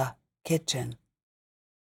the kitchen.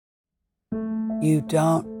 You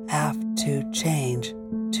don't have to change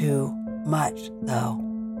too much, though."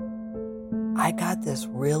 I got this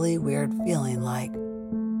really weird feeling like,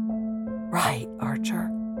 right, Archer,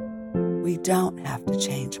 we don't have to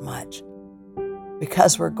change much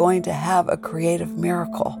because we're going to have a creative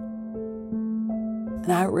miracle.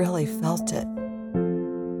 And I really felt it.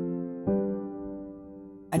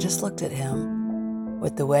 I just looked at him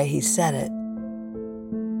with the way he said it,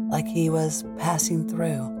 like he was passing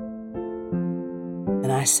through.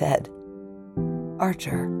 And I said,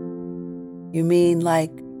 "Archer, you mean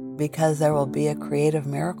like because there will be a creative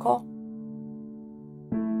miracle?"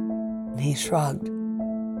 And he shrugged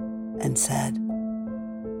and said,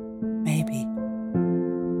 "Maybe."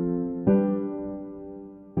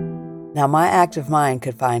 Now, my active mind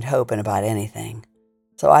could find hope in about anything,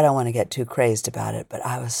 so I don't want to get too crazed about it, but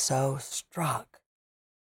I was so struck.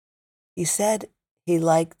 He said he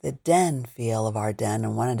liked the den feel of our den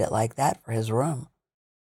and wanted it like that for his room.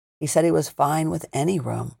 He said he was fine with any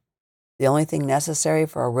room. The only thing necessary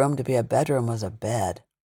for a room to be a bedroom was a bed.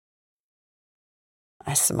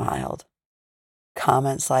 I smiled.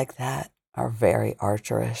 Comments like that are very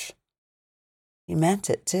Archerish. He meant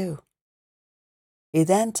it too. He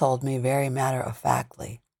then told me very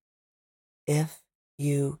matter-of-factly, "If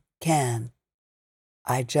you can,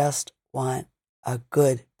 I just want a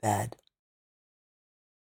good bed,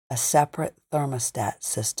 a separate thermostat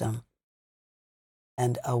system,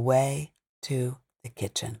 and a way to the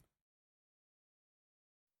kitchen."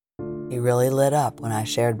 He really lit up when I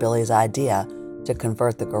shared Billy's idea to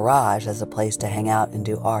convert the garage as a place to hang out and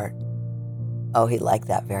do art. Oh, he liked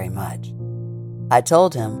that very much. I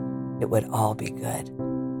told him it would all be good.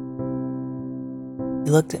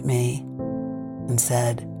 He looked at me and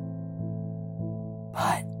said,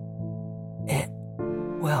 "But it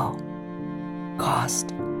will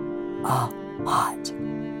cost a lot."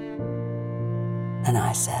 And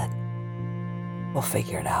I said, "We'll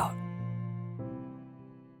figure it out."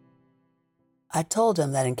 I told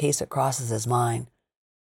him that in case it crosses his mind,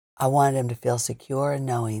 I wanted him to feel secure in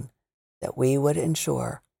knowing that we would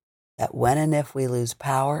ensure that when and if we lose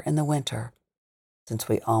power in the winter, since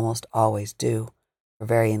we almost always do for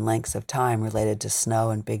varying lengths of time related to snow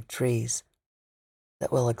and big trees,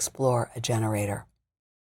 that we'll explore a generator.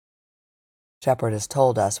 Shepard has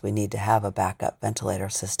told us we need to have a backup ventilator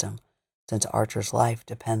system since Archer's life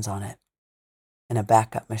depends on it, and a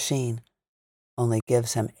backup machine only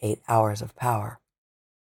gives him 8 hours of power.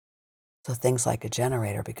 So things like a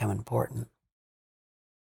generator become important.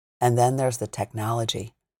 And then there's the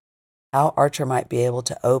technology. How Archer might be able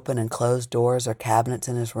to open and close doors or cabinets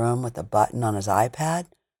in his room with a button on his iPad,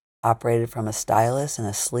 operated from a stylus and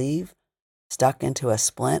a sleeve, stuck into a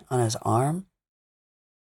splint on his arm,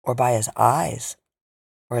 or by his eyes,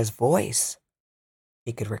 or his voice.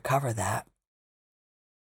 He could recover that.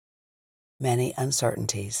 Many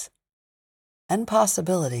uncertainties and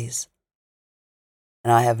possibilities.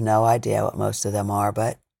 And I have no idea what most of them are,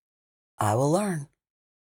 but I will learn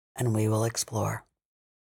and we will explore.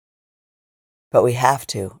 But we have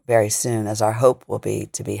to very soon, as our hope will be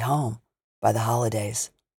to be home by the holidays.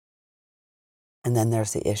 And then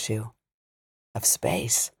there's the issue of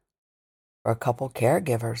space for a couple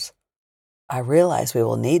caregivers. I realize we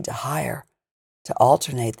will need to hire to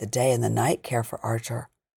alternate the day and the night care for Archer,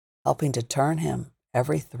 helping to turn him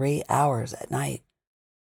every 3 hours at night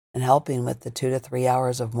and helping with the 2 to 3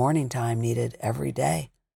 hours of morning time needed every day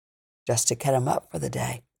just to get him up for the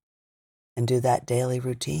day and do that daily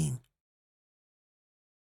routine.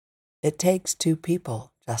 It takes 2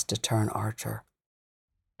 people just to turn Archer.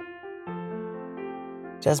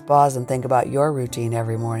 Just pause and think about your routine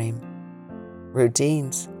every morning.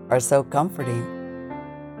 Routines are so comforting.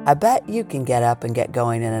 I bet you can get up and get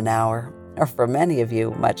going in an hour, or for many of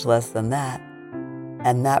you, much less than that.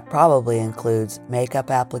 And that probably includes makeup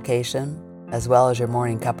application, as well as your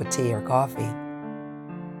morning cup of tea or coffee.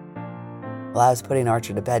 Well, I was putting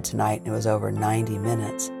Archer to bed tonight, and it was over 90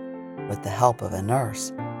 minutes with the help of a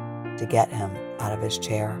nurse to get him out of his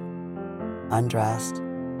chair, undressed,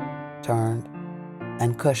 turned,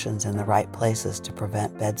 and cushions in the right places to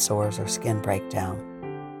prevent bed sores or skin breakdown.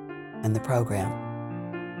 And the program.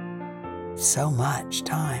 So much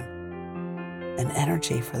time and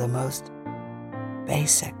energy for the most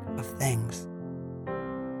basic of things.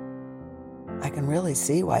 I can really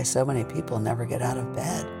see why so many people never get out of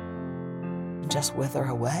bed and just wither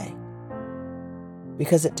away.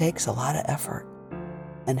 Because it takes a lot of effort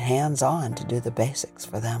and hands-on to do the basics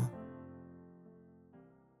for them.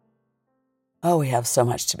 Oh, we have so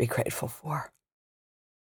much to be grateful for.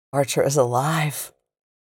 Archer is alive.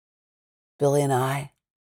 Billy and I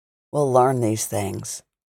will learn these things.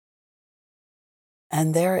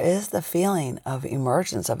 And there is the feeling of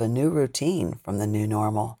emergence of a new routine from the new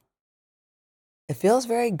normal. It feels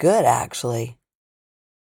very good, actually.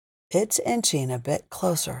 It's inching a bit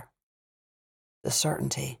closer to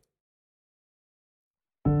certainty.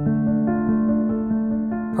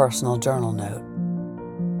 Personal journal note.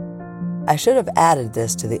 I should have added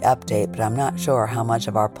this to the update, but I'm not sure how much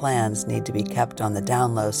of our plans need to be kept on the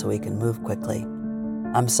down low so we can move quickly.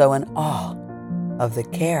 I'm so in awe of the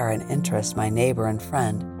care and interest my neighbor and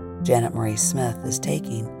friend, Janet Marie Smith, is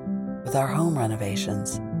taking with our home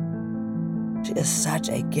renovations. She is such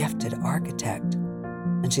a gifted architect,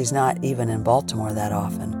 and she's not even in Baltimore that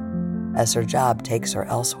often, as her job takes her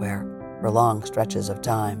elsewhere for long stretches of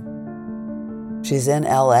time. She's in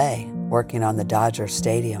LA working on the Dodger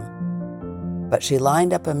Stadium, but she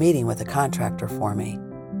lined up a meeting with a contractor for me.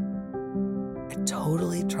 I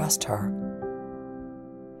totally trust her.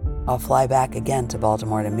 I'll fly back again to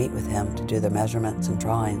Baltimore to meet with him to do the measurements and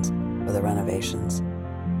drawings for the renovations.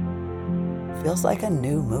 Feels like a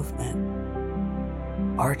new movement.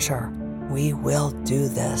 Archer, we will do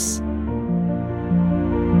this.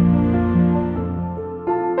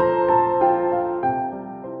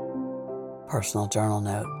 Personal journal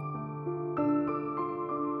note.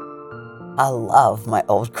 I love my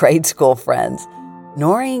old grade school friends.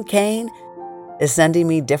 Noreen Kane is sending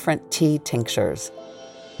me different tea tinctures,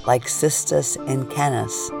 like Cistus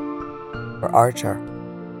incanis for Archer,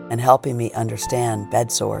 and helping me understand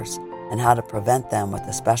bed sores and how to prevent them with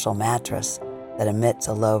a special mattress that emits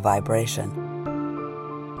a low vibration.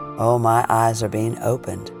 Oh, my eyes are being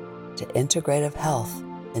opened to integrative health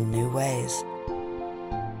in new ways.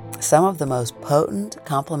 Some of the most potent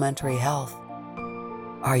complementary health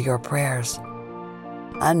are your prayers.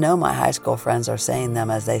 I know my high school friends are saying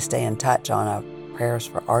them as they stay in touch on a Prayers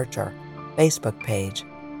for Archer Facebook page.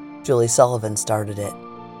 Julie Sullivan started it.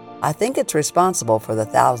 I think it's responsible for the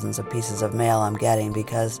thousands of pieces of mail I'm getting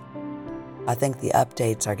because I think the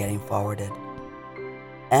updates are getting forwarded.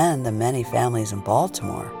 And the many families in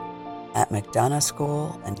Baltimore at McDonough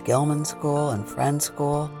School and Gilman School and Friend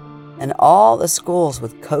School and all the schools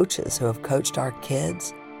with coaches who have coached our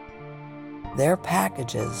kids. Their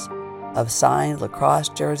packages of signed lacrosse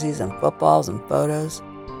jerseys and footballs and photos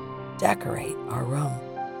decorate our room.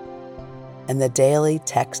 And the daily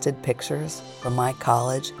texted pictures from my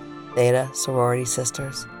college Theta sorority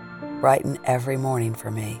sisters brighten every morning for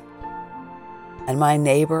me. And my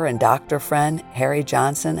neighbor and doctor friend, Harry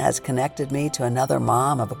Johnson, has connected me to another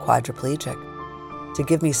mom of a quadriplegic to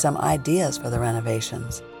give me some ideas for the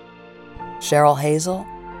renovations. Cheryl Hazel,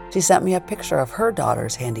 she sent me a picture of her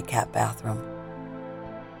daughter's handicapped bathroom.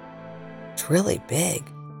 It's really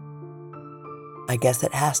big. I guess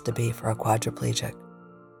it has to be for a quadriplegic.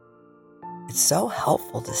 It's so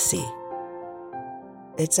helpful to see.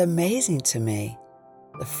 It's amazing to me,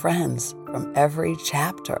 the friends from every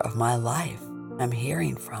chapter of my life I'm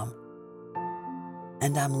hearing from,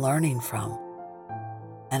 and I'm learning from,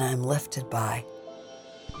 and I'm lifted by.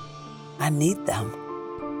 I need them.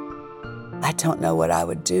 I don't know what I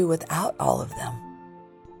would do without all of them.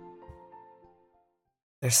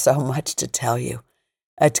 There's so much to tell you.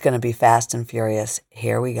 It's going to be fast and furious.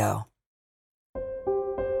 Here we go.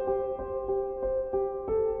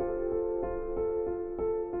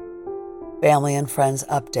 Family and friends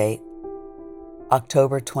update.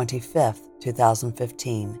 October 25th,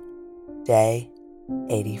 2015, day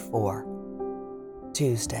 84,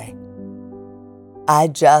 Tuesday. I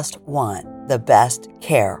just want the best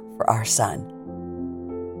care for our son.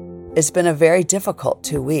 It's been a very difficult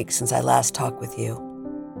 2 weeks since I last talked with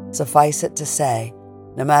you. Suffice it to say,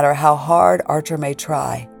 no matter how hard Archer may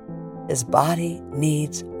try, his body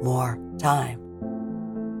needs more time.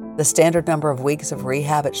 The standard number of weeks of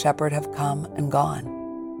rehab at Shepherd have come and gone,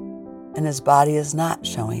 and his body is not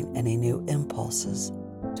showing any new impulses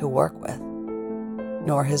to work with,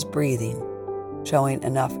 nor his breathing showing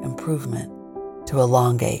enough improvement to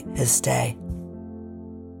elongate his stay.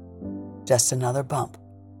 Just another bump.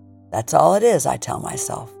 That's all it is, I tell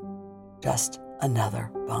myself. Just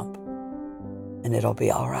another bump. And it'll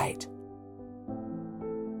be all right.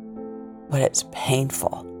 But it's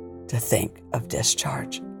painful to think of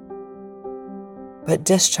discharge. But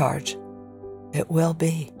discharge, it will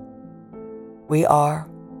be. We are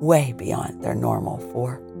way beyond their normal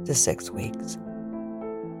 4 to 6 weeks.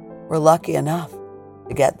 We're lucky enough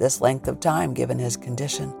to get this length of time given his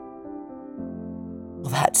condition.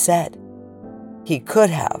 Well, that said, he could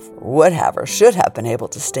have, or would have, or should have been able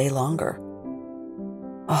to stay longer.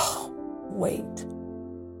 Oh, wait.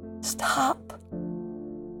 Stop.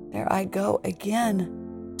 There I go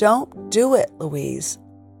again. Don't do it, Louise.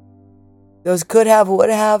 Those could have, would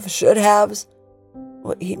have, should haves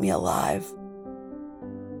will eat me alive.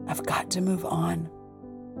 I've got to move on.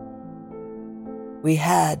 We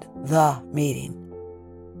had the meeting.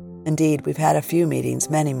 Indeed, we've had a few meetings,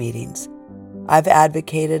 many meetings. I've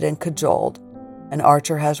advocated and cajoled, and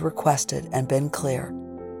Archer has requested and been clear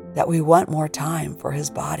that we want more time for his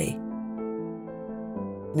body.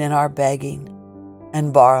 And in our begging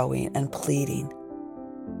and borrowing and pleading,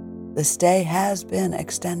 the stay has been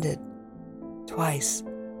extended twice.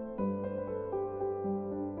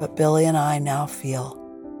 But Billy and I now feel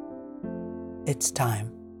it's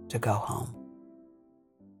time to go home.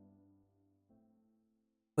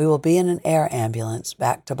 We will be in an air ambulance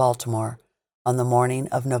back to Baltimore on the morning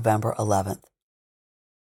of November 11th.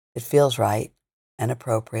 It feels right and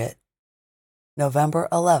appropriate. November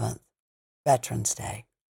 11th, Veterans Day.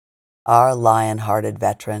 Our lion-hearted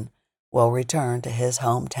veteran will return to his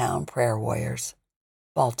hometown prayer warriors,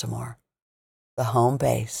 Baltimore, the home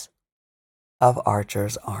base of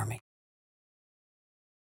Archer's Army.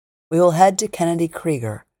 We will head to Kennedy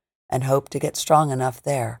Krieger and hope to get strong enough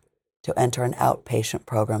there to enter an outpatient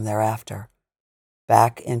program thereafter,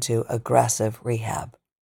 back into aggressive rehab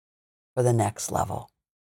for the next level.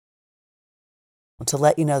 Well, to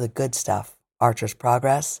let you know the good stuff, Archer's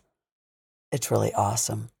progress, it's really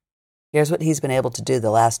awesome. Here's what he's been able to do the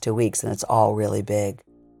last 2 weeks, and it's all really big.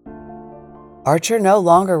 Archer no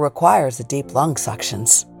longer requires the deep lung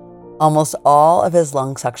suctions. Almost all of his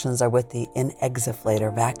lung suctions are with the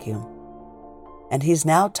inexiflator vacuum, and he's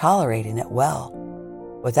now tolerating it well,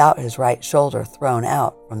 without his right shoulder thrown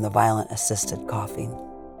out from the violent assisted coughing.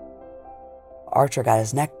 Archer got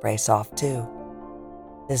his neck brace off too.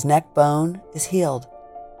 His neck bone is healed,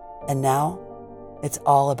 and now it's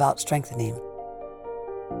all about strengthening.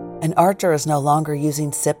 And Archer is no longer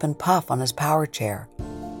using sip and puff on his power chair.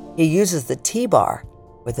 He uses the T-bar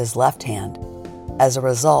with his left hand as a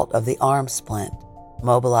result of the arm splint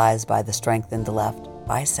mobilized by the strengthened left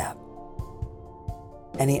bicep.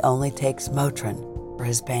 And he only takes Motrin for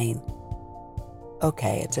his pain.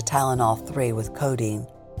 Okay, it's a Tylenol 3 with codeine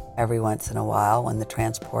every once in a while when the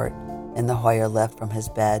transport in the Hoyer lift from his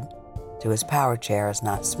bed to his power chair is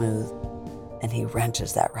not smooth, and he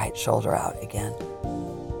wrenches that right shoulder out again.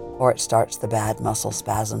 Or it starts the bad muscle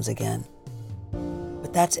spasms again.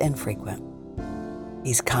 But that's infrequent.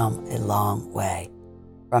 He's come a long way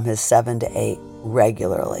from his 7 to 8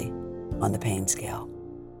 regularly on the pain scale.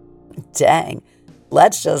 Dang,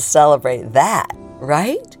 let's just celebrate that,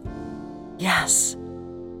 right? Yes,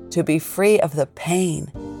 to be free of the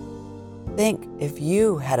pain. Think if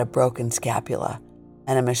you had a broken scapula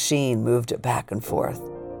and a machine moved it back and forth.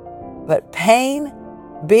 But pain,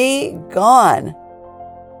 be gone.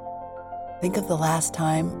 Think of the last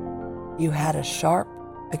time you had a sharp,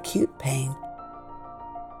 acute pain,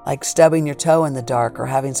 like stubbing your toe in the dark or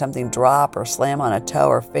having something drop or slam on a toe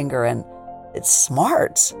or finger, and it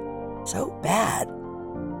smarts so bad.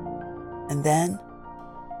 And then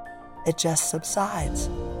it just subsides,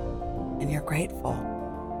 and you're grateful,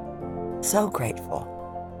 so grateful.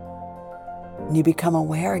 And you become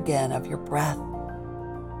aware again of your breath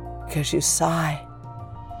because you sigh.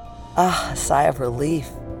 A sigh of relief,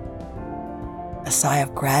 a sigh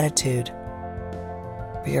of gratitude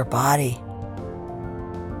for your body.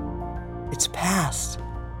 It's past.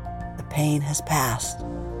 The pain has passed.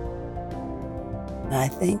 and I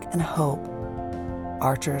think and hope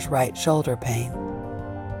Archer's right shoulder pain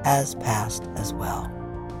has passed as well.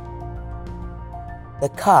 The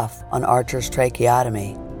cuff on Archer's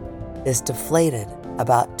tracheotomy is deflated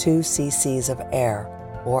about 2 cc's of air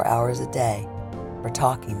 4 hours a day for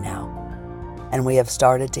talking now, and we have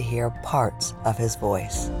started to hear parts of his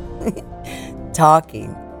voice.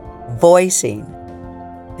 Talking, voicing,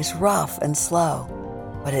 is rough and slow,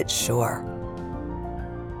 but it's sure.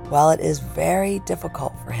 While it is very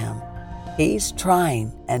difficult for him, he's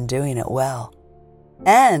trying and doing it well.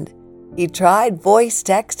 And he tried voice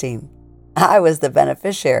texting. I was the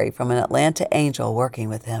beneficiary from an Atlanta angel working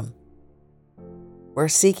with him. We're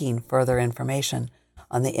seeking further information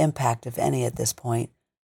on the impact, if any at this point,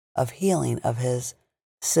 of healing of his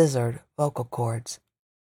scissored vocal cords.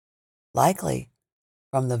 Likely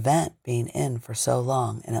from the vent being in for so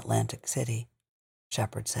long in Atlantic City,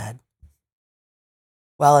 Shepard said.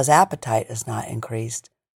 While his appetite is not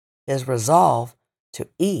increased, his resolve to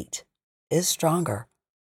eat is stronger,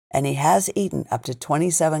 and he has eaten up to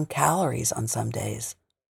 27 calories on some days,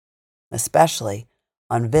 especially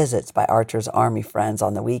on visits by Archer's Army friends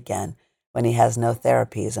on the weekend when he has no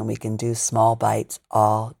therapies and we can do small bites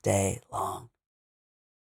all day long.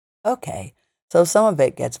 Okay, so some of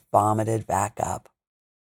it gets vomited back up,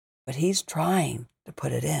 but he's trying to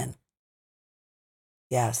put it in.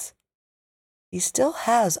 Yes, he still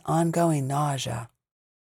has ongoing nausea.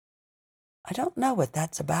 I don't know what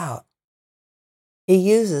that's about. He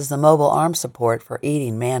uses the mobile arm support for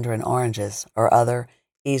eating mandarin oranges or other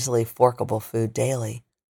easily forkable food daily,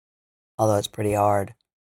 although it's pretty hard.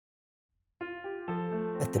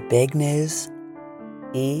 But the big news,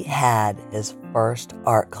 he had his first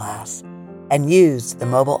art class and used the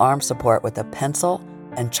mobile arm support with a pencil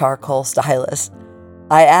and charcoal stylus.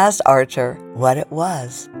 I asked Archer what it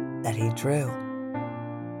was that he drew,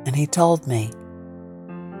 and he told me,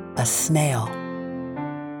 a snail.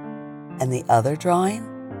 And the other drawing,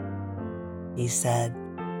 he said,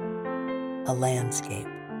 a landscape.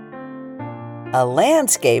 A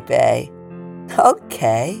landscape, eh?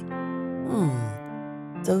 Okay.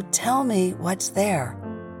 So tell me what's there.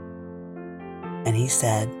 And he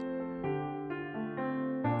said,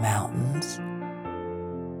 mountains,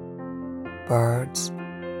 birds,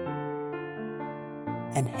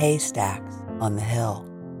 and haystacks on the hill.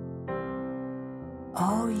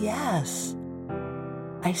 Oh, yes.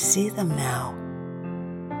 I see them now.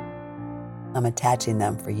 I'm attaching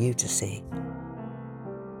them for you to see.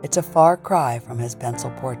 It's a far cry from his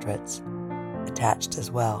pencil portraits, attached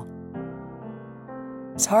as well.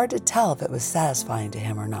 It's hard to tell if it was satisfying to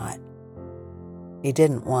him or not. He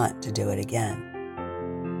didn't want to do it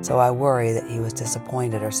again, so I worry that he was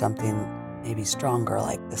disappointed or something maybe stronger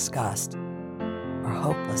like disgust or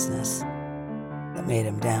hopelessness that made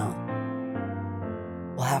him down.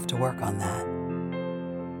 We'll have to work on that.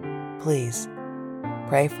 Please,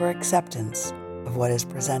 pray for acceptance of what is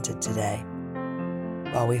presented today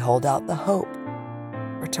while we hold out the hope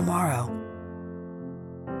for tomorrow.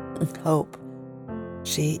 Hope,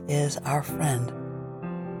 she is our friend.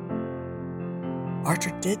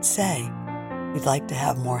 Archer did say he'd like to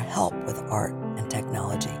have more help with art and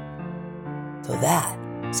technology, so that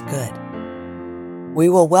is good. We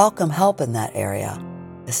will welcome help in that area,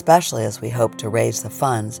 especially as we hope to raise the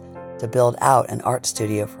funds to build out an art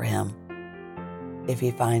studio for him, if he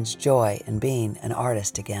finds joy in being an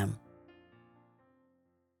artist again.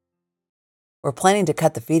 We're planning to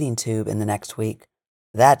cut the feeding tube in the next week.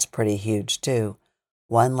 That's pretty huge too.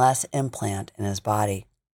 One less implant in his body.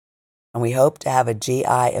 And we hope to have a GI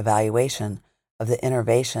evaluation of the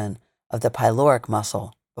innervation of the pyloric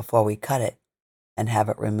muscle before we cut it and have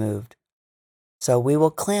it removed. So we will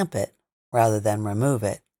clamp it rather than remove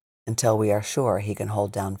it until we are sure he can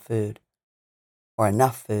hold down food, or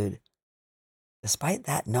enough food, despite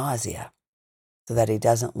that nausea, so that he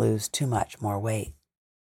doesn't lose too much more weight.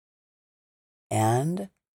 And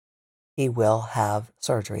he will have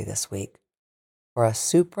surgery this week for a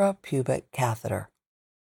suprapubic catheter.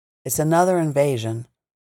 It's another invasion,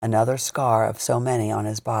 another scar of so many on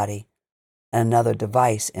his body, and another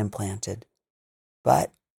device implanted,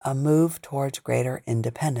 but a move towards greater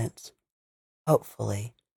independence,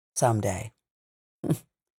 hopefully someday.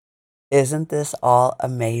 Isn't this all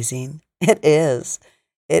amazing? It is.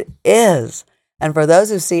 It is. And for those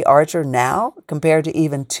who see Archer now compared to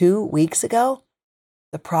even 2 weeks ago,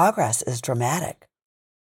 the progress is dramatic.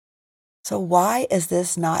 So why is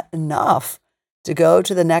this not enough to go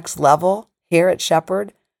to the next level here at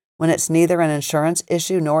Shepard when it's neither an insurance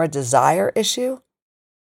issue nor a desire issue?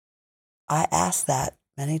 I asked that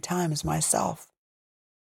many times myself.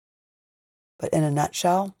 But in a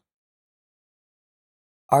nutshell,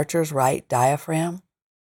 Archer's right diaphragm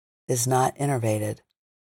is not innervated.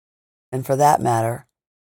 And for that matter,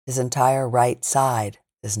 his entire right side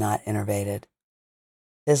is not innervated.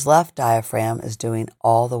 His left diaphragm is doing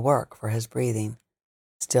all the work for his breathing,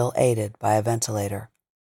 still aided by a ventilator.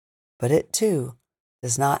 But it, too,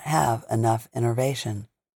 does not have enough innervation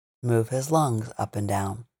to move his lungs up and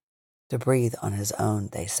down, to breathe on his own,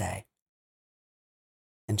 they say.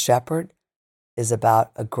 And Shepherd is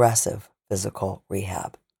about aggressive physical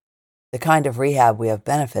rehab, the kind of rehab we have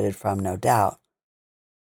benefited from, no doubt.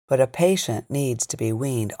 But a patient needs to be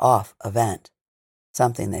weaned off a vent,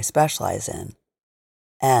 something they specialize in,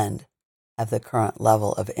 and have the current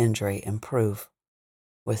level of injury improve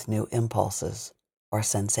with new impulses or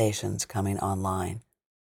sensations coming online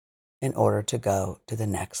in order to go to the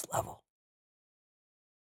next level.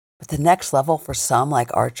 But the next level for some,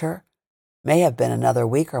 like Archer, may have been another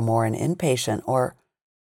week or more in inpatient, or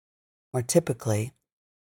more typically,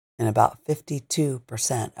 in about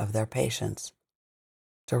 52% of their patients,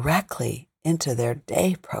 directly into their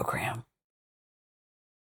day program.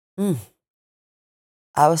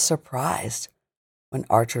 I was surprised when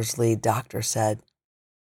Archer's lead doctor said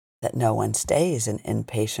that no one stays in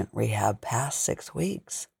inpatient rehab past 6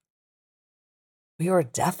 weeks. We were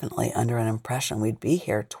definitely under an impression we'd be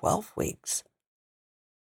here 12 weeks.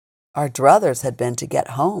 Our druthers had been to get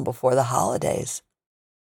home before the holidays.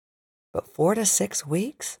 But 4 to 6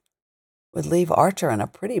 weeks would leave Archer in a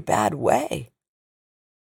pretty bad way,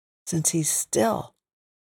 since he's still,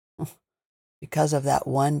 because of that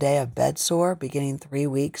one day of bed sore beginning 3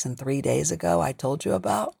 weeks and 3 days ago I told you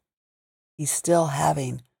about, he's still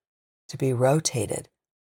having to be rotated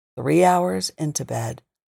 3 hours into bed,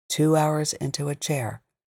 2 hours into a chair,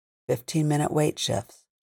 15-minute wait shifts,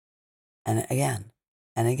 and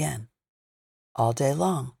again, all day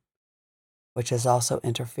long, which has also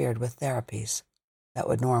interfered with therapies that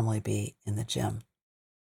would normally be in the gym.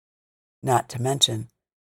 Not to mention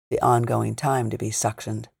the ongoing time to be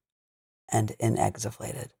suctioned and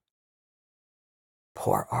inexiflated.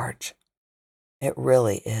 Poor Arch. It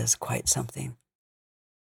really is quite something.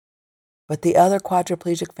 But the other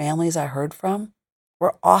quadriplegic families I heard from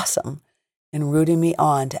were awesome in rooting me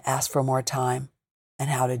on to ask for more time and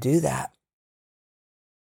how to do that.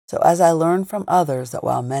 So as I learned from others that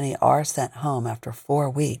while many are sent home after 4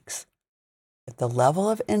 weeks, if the level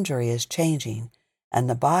of injury is changing and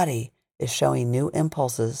the body is showing new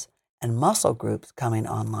impulses and muscle groups coming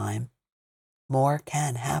online, more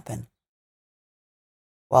can happen.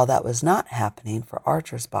 While that was not happening for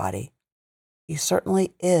Archer's body, he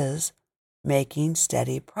certainly is making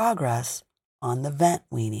steady progress on the vent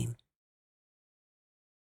weaning.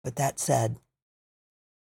 But that said,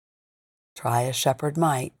 try as Shepherd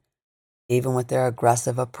might, even with their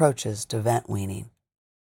aggressive approaches to vent weaning,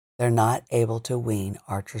 they're not able to wean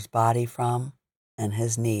Archer's body from and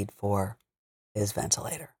his need for his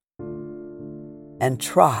ventilator. And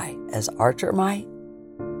try as Archer might,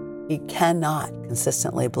 he cannot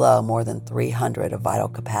consistently blow more than 300 of vital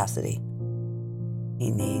capacity.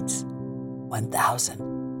 He needs 1,000.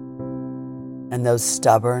 And those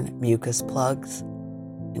stubborn mucus plugs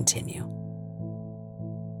continue.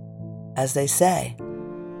 As they say,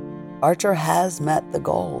 Archer has met the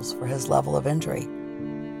goals for his level of injury,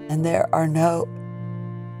 and there are no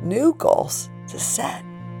new goals to set.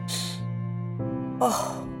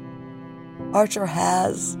 Archer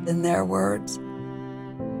has, in their words,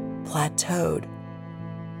 plateaued.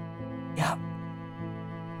 Yep,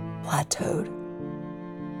 plateaued.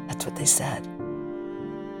 That's what they said.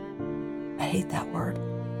 I hate that word.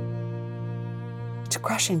 It's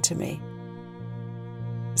crushing to me.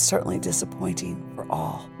 It's certainly disappointing for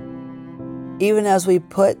all. Even as we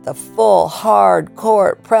put the full hard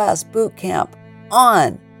court press boot camp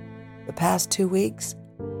on the past 2 weeks,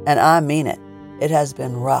 and I mean it, it has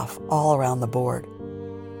been rough all around the board.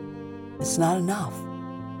 It's not enough.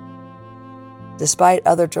 Despite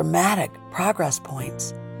other dramatic progress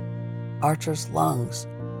points, Archer's lungs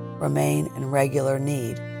remain in regular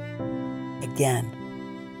need,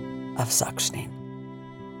 again, of suctioning.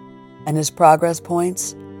 And his progress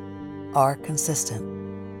points are consistent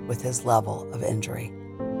with his level of injury,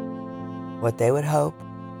 what they would hope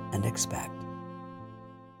and expect.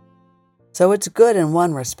 So it's good in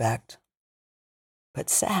one respect, but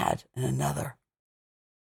sad in another.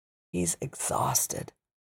 He's exhausted.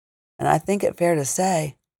 And I think it fair to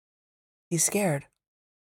say he's scared.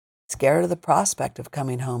 Scared of the prospect of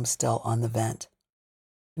coming home still on the vent.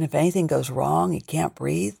 And if anything goes wrong, he can't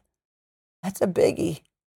breathe, that's a biggie.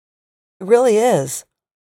 It really is.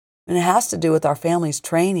 And it has to do with our family's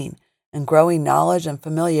training and growing knowledge and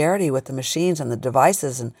familiarity with the machines and the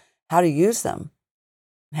devices and how to use them.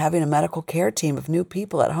 and having a medical care team of new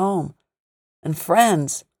people at home and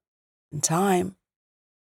friends and time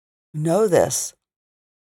who know this,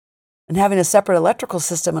 and having a separate electrical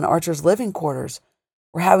system in Archer's living quarters.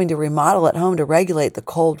 We're having to remodel at home to regulate the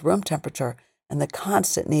cold room temperature and the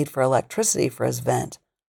constant need for electricity for his vent.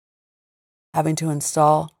 Having to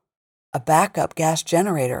install a backup gas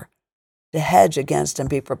generator to hedge against and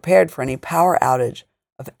be prepared for any power outage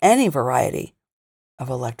of any variety of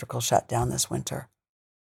electrical shutdown this winter.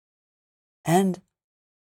 And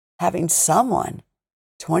having someone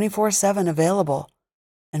 24/7 available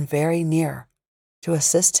and very near to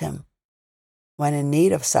assist him when in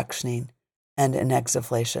need of suctioning and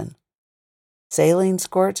inexaflation, saline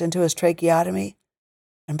squirts into his tracheotomy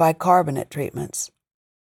and bicarbonate treatments,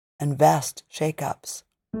 and vest shakeups.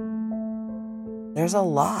 There's a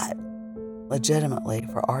lot, legitimately,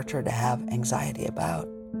 for Archer to have anxiety about.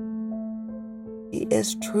 He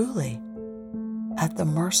is truly at the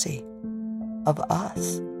mercy of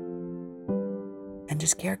us and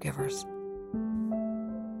his caregivers.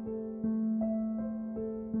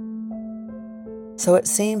 So it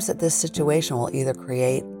seems that this situation will either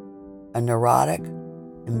create a neurotic,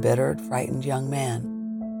 embittered, frightened young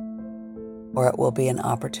man, or it will be an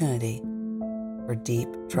opportunity for deep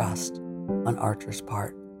trust on Archer's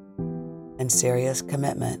part and serious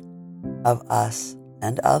commitment of us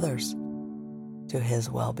and others to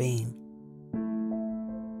his well-being.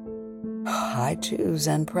 I choose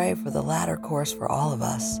and pray for the latter course for all of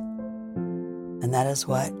us, and that is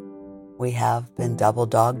what we have been double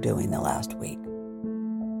dog doing the last week.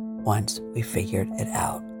 Once we figured it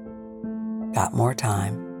out, got more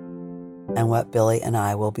time, and what Billy and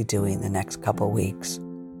I will be doing the next couple weeks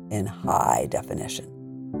in high definition.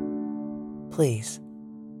 Please,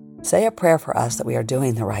 say a prayer for us that we are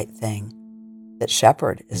doing the right thing, that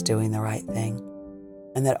Shepherd is doing the right thing,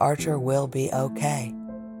 and that Archer will be okay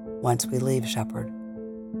once we leave Shepherd,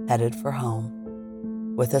 headed for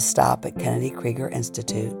home, with a stop at Kennedy Krieger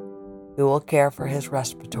Institute, who will care for his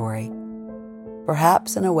respiratory,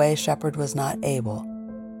 perhaps in a way Shepherd was not able,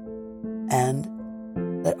 and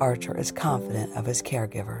that Archer is confident of his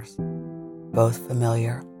caregivers, both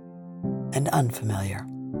familiar and unfamiliar.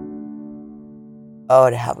 Oh,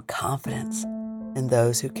 to have confidence in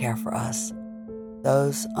those who care for us,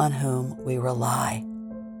 those on whom we rely.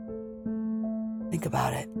 Think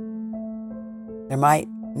about it. There might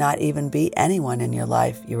not even be anyone in your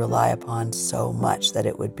life you rely upon so much that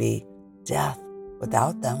it would be death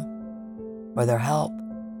without them or their help.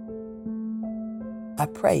 I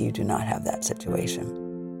pray you do not have that situation.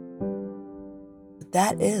 But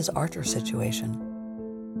that is Archer's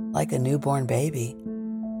situation. Like a newborn baby,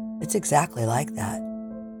 it's exactly like that.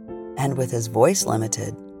 And with his voice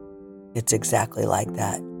limited, it's exactly like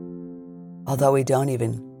that. Although we don't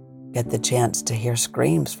even get the chance to hear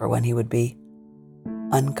screams for when he would be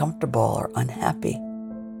uncomfortable or unhappy.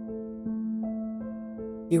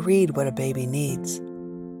 You read what a baby needs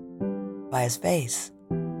by his face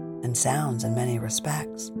and sounds in many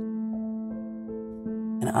respects.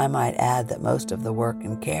 And I might add that most of the work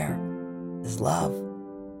and care is love.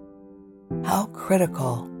 How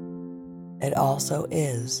critical it also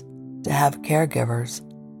is to have caregivers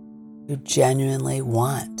who genuinely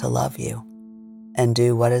want to love you and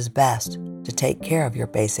do what is best to take care of your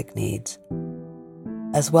basic needs,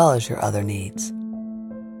 as well as your other needs.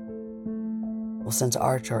 Well, since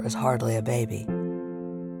Archer is hardly a baby,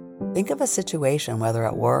 think of a situation, whether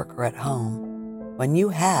at work or at home, when you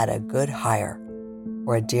had a good hire,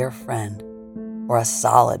 or a dear friend, or a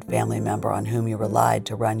solid family member on whom you relied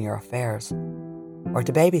to run your affairs, or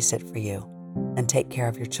to babysit for you and take care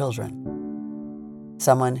of your children.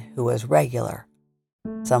 Someone who was regular,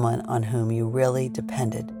 someone on whom you really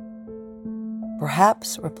depended.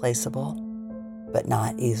 Perhaps replaceable, but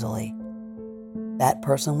not easily. That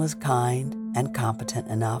person was kind and competent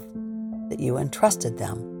enough that you entrusted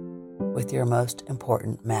them with your most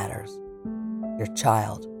important matters, your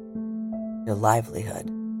child, your livelihood,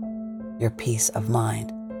 your peace of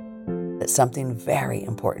mind, that something very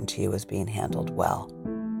important to you is being handled well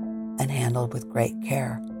and handled with great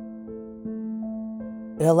care.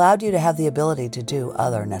 It allowed you to have the ability to do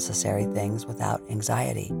other necessary things without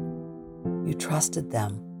anxiety. You trusted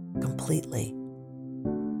them completely.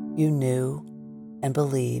 You knew and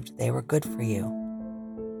believed they were good for you,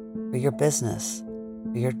 for your business,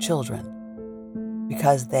 for your children,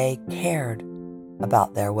 because they cared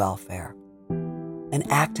about their welfare and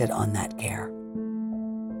acted on that care.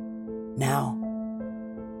 Now,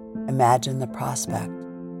 imagine the prospect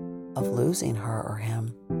of losing her or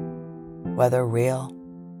him, whether real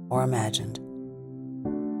or imagined.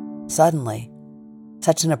 Suddenly,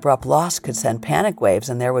 Such an abrupt loss could send panic waves,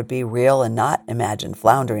 and there would be real and not imagined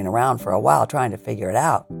floundering around for a while trying to figure it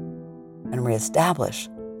out and reestablish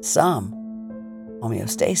some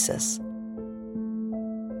homeostasis.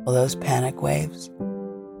 Well, those panic waves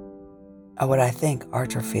are what I think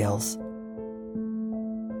Archer feels,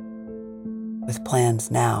 with plans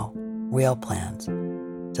now, real plans,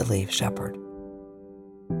 to leave Shepard.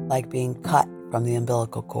 Like being cut from the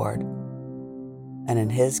umbilical cord. And in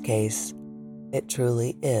his case, it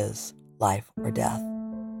truly is life or death.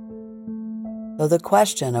 So the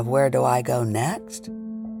question of where do I go next,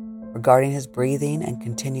 regarding his breathing and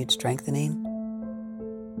continued strengthening,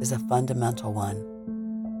 is a fundamental one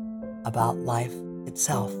about life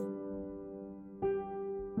itself.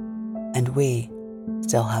 And we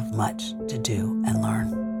still have much to do and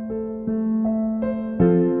learn.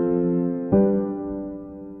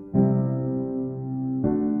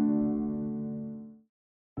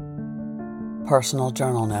 Personal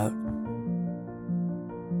journal note.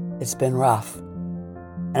 It's been rough,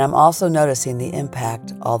 and I'm also noticing the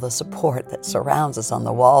impact all the support that surrounds us on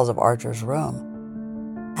the walls of Archer's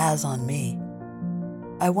room has on me.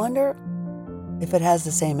 I wonder if it has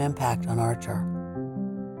the same impact on Archer.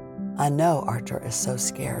 I know Archer is so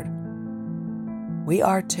scared. We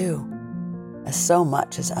are too, as so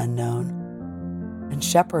much is unknown, and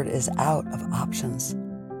Shepard is out of options.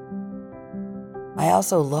 I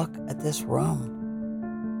also look at this room,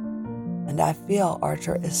 and I feel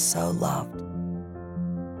Archer is so loved.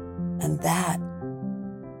 And that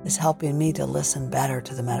is helping me to listen better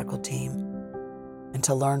to the medical team and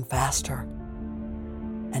to learn faster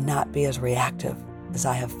and not be as reactive as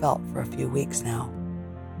I have felt for a few weeks now.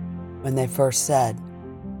 When they first said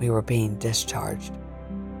we were being discharged.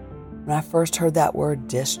 When I first heard that word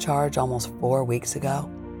discharge almost 4 weeks ago,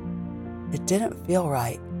 it didn't feel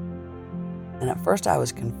right. And at first I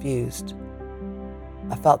was confused.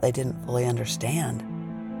 I felt they didn't fully understand.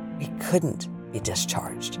 We couldn't be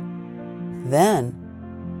discharged.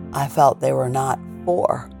 Then I felt they were not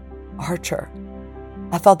for Archer.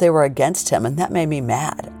 I felt they were against him, and that made me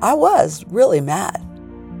mad. I was really mad.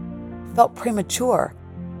 It felt premature.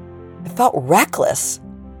 It felt reckless.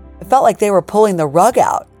 It felt like they were pulling the rug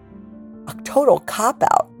out. A total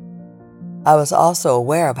cop-out. I was also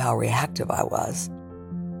aware of how reactive I was,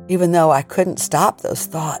 even though I couldn't stop those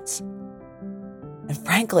thoughts. And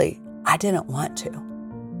frankly, I didn't want to.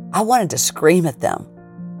 I wanted to scream at them.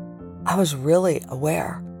 I was really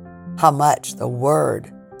aware how much the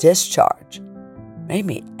word discharge made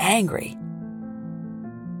me angry.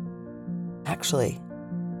 Actually,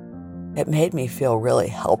 it made me feel really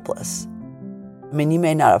helpless. I mean, you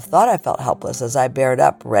may not have thought I felt helpless as I bared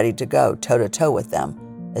up, ready to go toe-to-toe with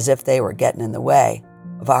them, as if they were getting in the way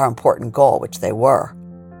of our important goal, which they were.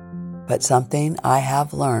 But something I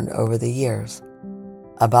have learned over the years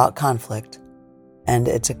about conflict and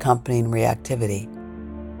its accompanying reactivity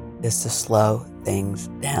is to slow things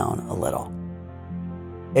down a little.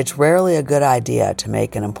 It's rarely a good idea to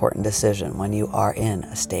make an important decision when you are in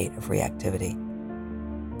a state of reactivity.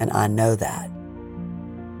 And I know that.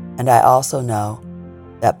 And I also know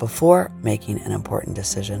that before making an important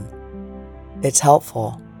decision, it's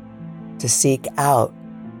helpful to seek out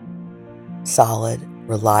solid,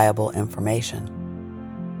 reliable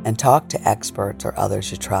information and talk to experts or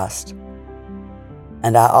others you trust.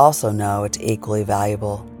 And I also know it's equally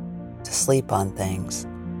valuable to sleep on things,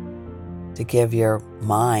 to give your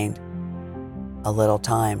mind a little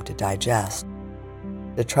time to digest,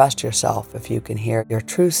 to trust yourself if you can hear your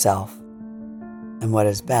true self and what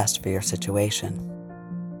is best for your situation.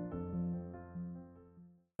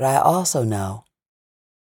 But I also know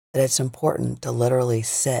that it's important to literally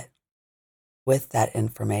sit with that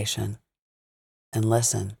information and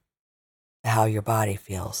listen to how your body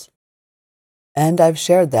feels. And I've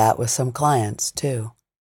shared that with some clients too.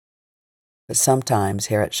 But sometimes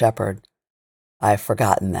here at Shepard, I've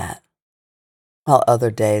forgotten that, while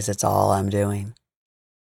other days it's all I'm doing.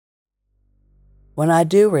 When I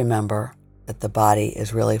do remember that the body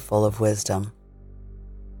is really full of wisdom,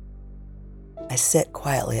 I sit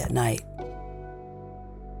quietly at night.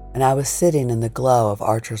 And I was sitting in the glow of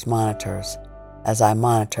Archer's monitors as I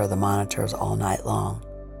monitor the monitors all night long.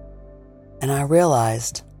 And I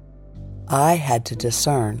realized I had to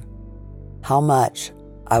discern how much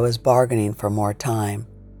I was bargaining for more time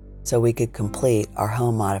so we could complete our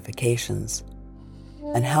home modifications,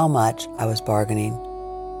 and how much I was bargaining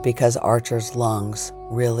because Archer's lungs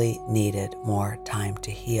really needed more time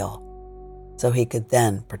to heal so he could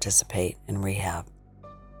then participate in rehab.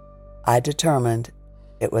 I determined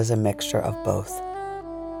it was a mixture of both,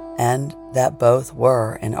 and that both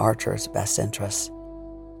were in Archer's best interests.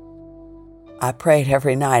 I prayed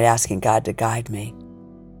every night asking God to guide me.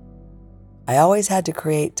 I always had to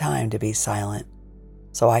create time to be silent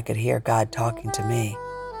so I could hear God talking to me.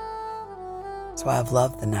 So I've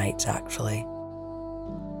loved the nights, actually.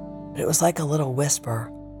 But it was like a little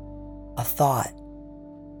whisper, a thought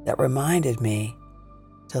that reminded me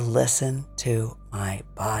to listen to my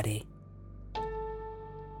body.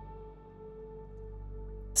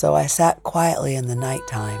 So I sat quietly in the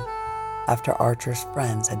nighttime after Archer's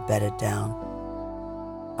friends had bedded down.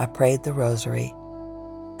 I prayed the rosary,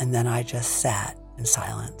 and then I just sat in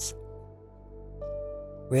silence.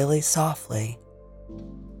 Really softly,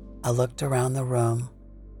 I looked around the room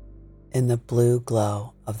in the blue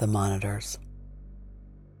glow of the monitors.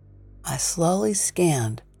 I slowly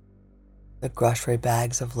scanned the grocery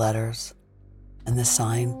bags of letters and the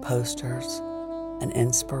sign posters and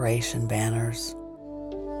inspiration banners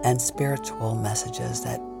and spiritual messages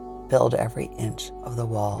that filled every inch of the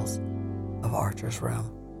walls of Archer's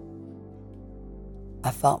room. I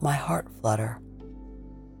felt my heart flutter.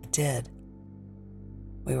 It did.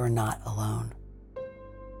 We were not alone.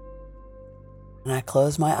 And I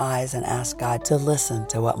closed my eyes and asked God to listen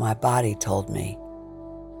to what my body told me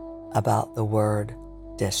about the word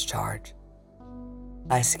discharge.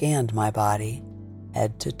 I scanned my body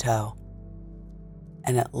head to toe,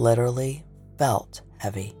 and it literally felt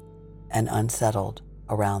heavy and unsettled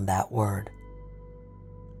around that word.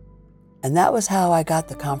 And that was how I got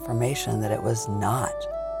the confirmation that it was not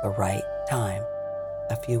the right time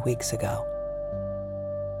a few weeks ago.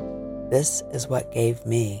 This is what gave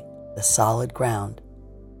me the solid ground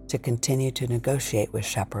to continue to negotiate with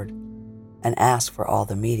Shepherd and ask for all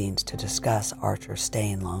the meetings to discuss Archer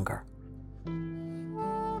staying longer.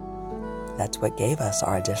 That's what gave us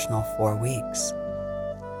our additional 4 weeks.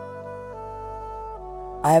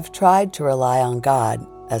 I have tried to rely on God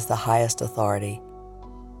as the highest authority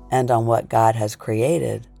and on what God has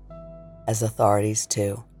created as authorities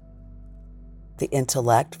too. The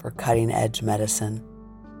intellect for cutting-edge medicine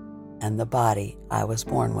and the body I was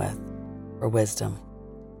born with for wisdom.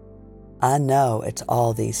 I know it's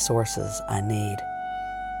all these sources I need.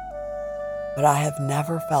 But I have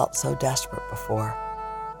never felt so desperate before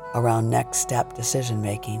around next step decision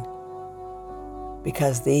making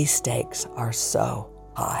because these stakes are so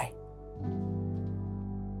high.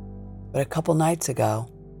 But a couple nights ago,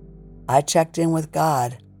 I checked in with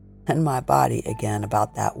God and my body again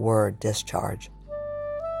about that word discharge.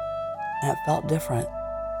 And it felt different.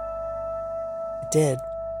 It did.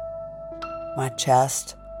 My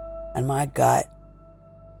chest and my gut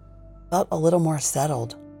felt a little more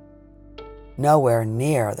settled. Nowhere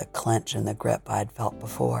near the clench and the grip I'd felt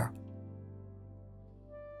before.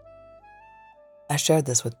 I shared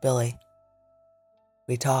this with Billy.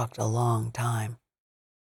 We talked a long time.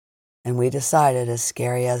 And we decided, as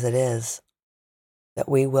scary as it is, that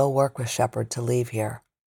we will work with Shepherd to leave here.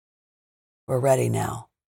 We're ready now.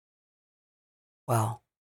 Well,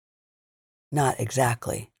 not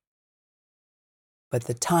exactly. But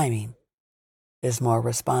the timing is more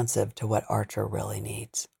responsive to what Archer really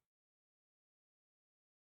needs.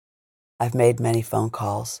 I've made many phone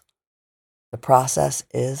calls. The process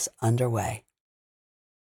is underway.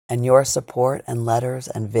 And your support and letters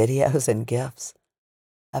and videos and gifts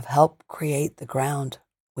have helped create the ground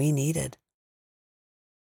we needed.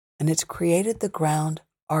 And it's created the ground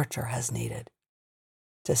Archer has needed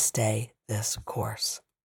to stay this course.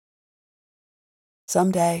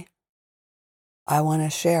 Someday, I want to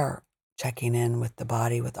share checking in with the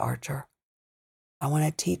body with Archer. I want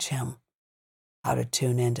to teach him how to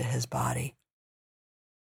tune into his body.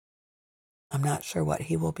 I'm not sure what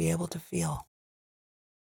he will be able to feel.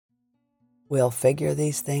 We'll figure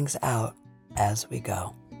these things out as we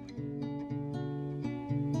go.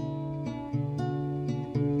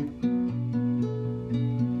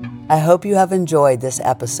 I hope you have enjoyed this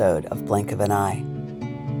episode of Blink of an Eye.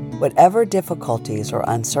 Whatever difficulties or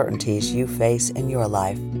uncertainties you face in your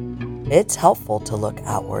life, it's helpful to look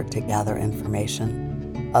outward to gather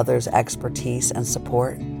information, others' expertise and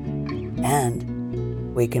support,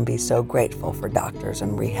 and we can be so grateful for doctors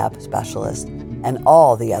and rehab specialists and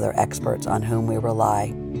all the other experts on whom we rely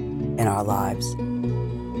in our lives.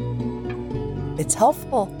 It's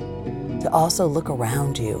helpful to also look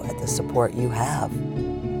around you at the support you have,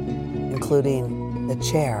 including the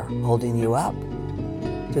chair holding you up,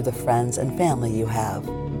 to the friends and family you have,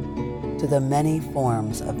 to the many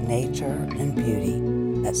forms of nature and beauty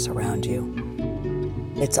that surround you.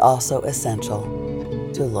 It's also essential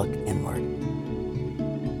to look inward.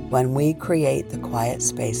 When we create the quiet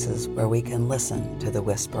spaces where we can listen to the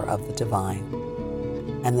whisper of the divine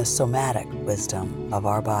and the somatic wisdom of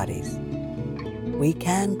our bodies, we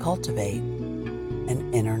can cultivate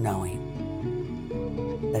an inner knowing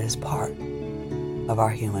that is part of our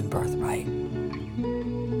human birthright.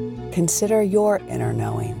 Consider your inner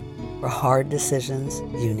knowing for hard decisions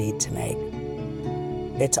you need to make.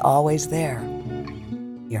 It's always there.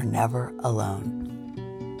 You're never alone.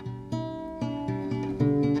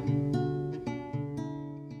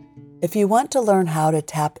 If you want to learn how to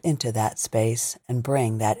tap into that space and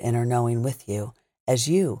bring that inner knowing with you as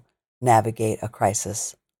you navigate a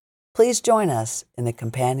crisis, please join us in the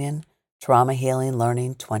Companion Trauma Healing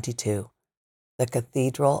Learning 22, The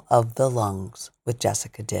Cathedral of the Lungs with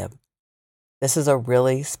Jessica Dibb. This is a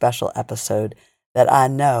really special episode that I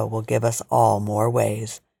know will give us all more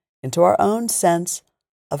ways into our own sense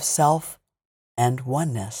of self and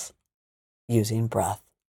oneness using breath.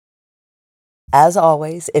 As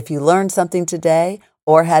always, if you learned something today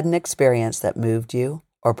or had an experience that moved you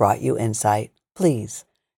or brought you insight, please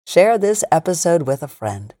share this episode with a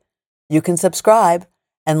friend. You can subscribe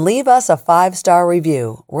and leave us a 5-star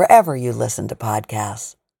review wherever you listen to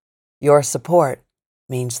podcasts. Your support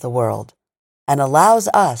means the world and allows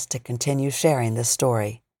us to continue sharing this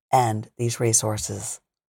story and these resources.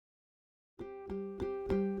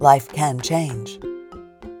 Life can change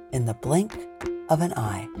in the blink of an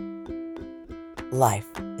eye. Life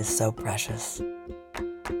is so precious.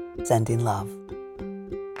 Sending love.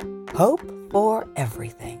 Hope for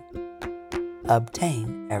everything.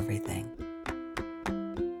 Obtain everything.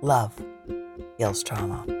 Love heals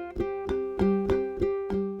trauma.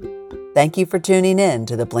 Thank you for tuning in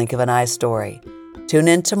to the Blink of an Eye story. Tune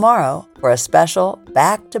in tomorrow for a special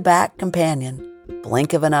back-to-back companion,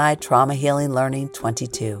 Blink of an Eye Trauma Healing Learning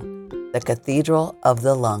 22, The Cathedral of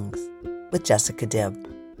the Lungs with Jessica Dibb.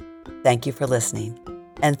 Thank you for listening,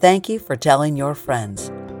 and thank you for telling your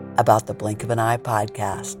friends about the Blink of an Eye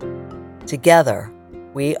podcast. Together,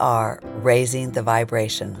 we are raising the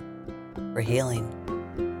vibration for healing.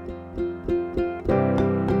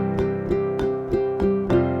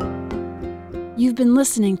 You've been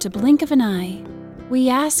listening to Blink of an Eye. We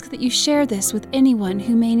ask that you share this with anyone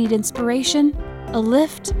who may need inspiration, a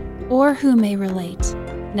lift, or who may relate.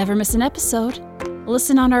 Never miss an episode.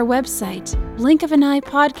 Listen on our website,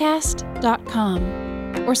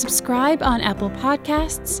 blinkofaneyepodcast.com, or subscribe on Apple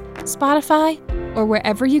Podcasts, Spotify, or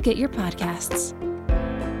wherever you get your podcasts.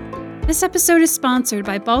 This episode is sponsored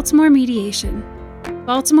by Baltimore Mediation.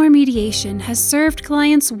 Baltimore Mediation has served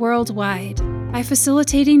clients worldwide by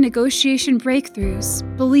facilitating negotiation breakthroughs,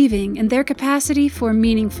 believing in their capacity for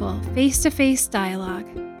meaningful face-to-face dialogue.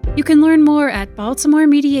 You can learn more at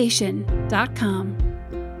baltimoremediation.com.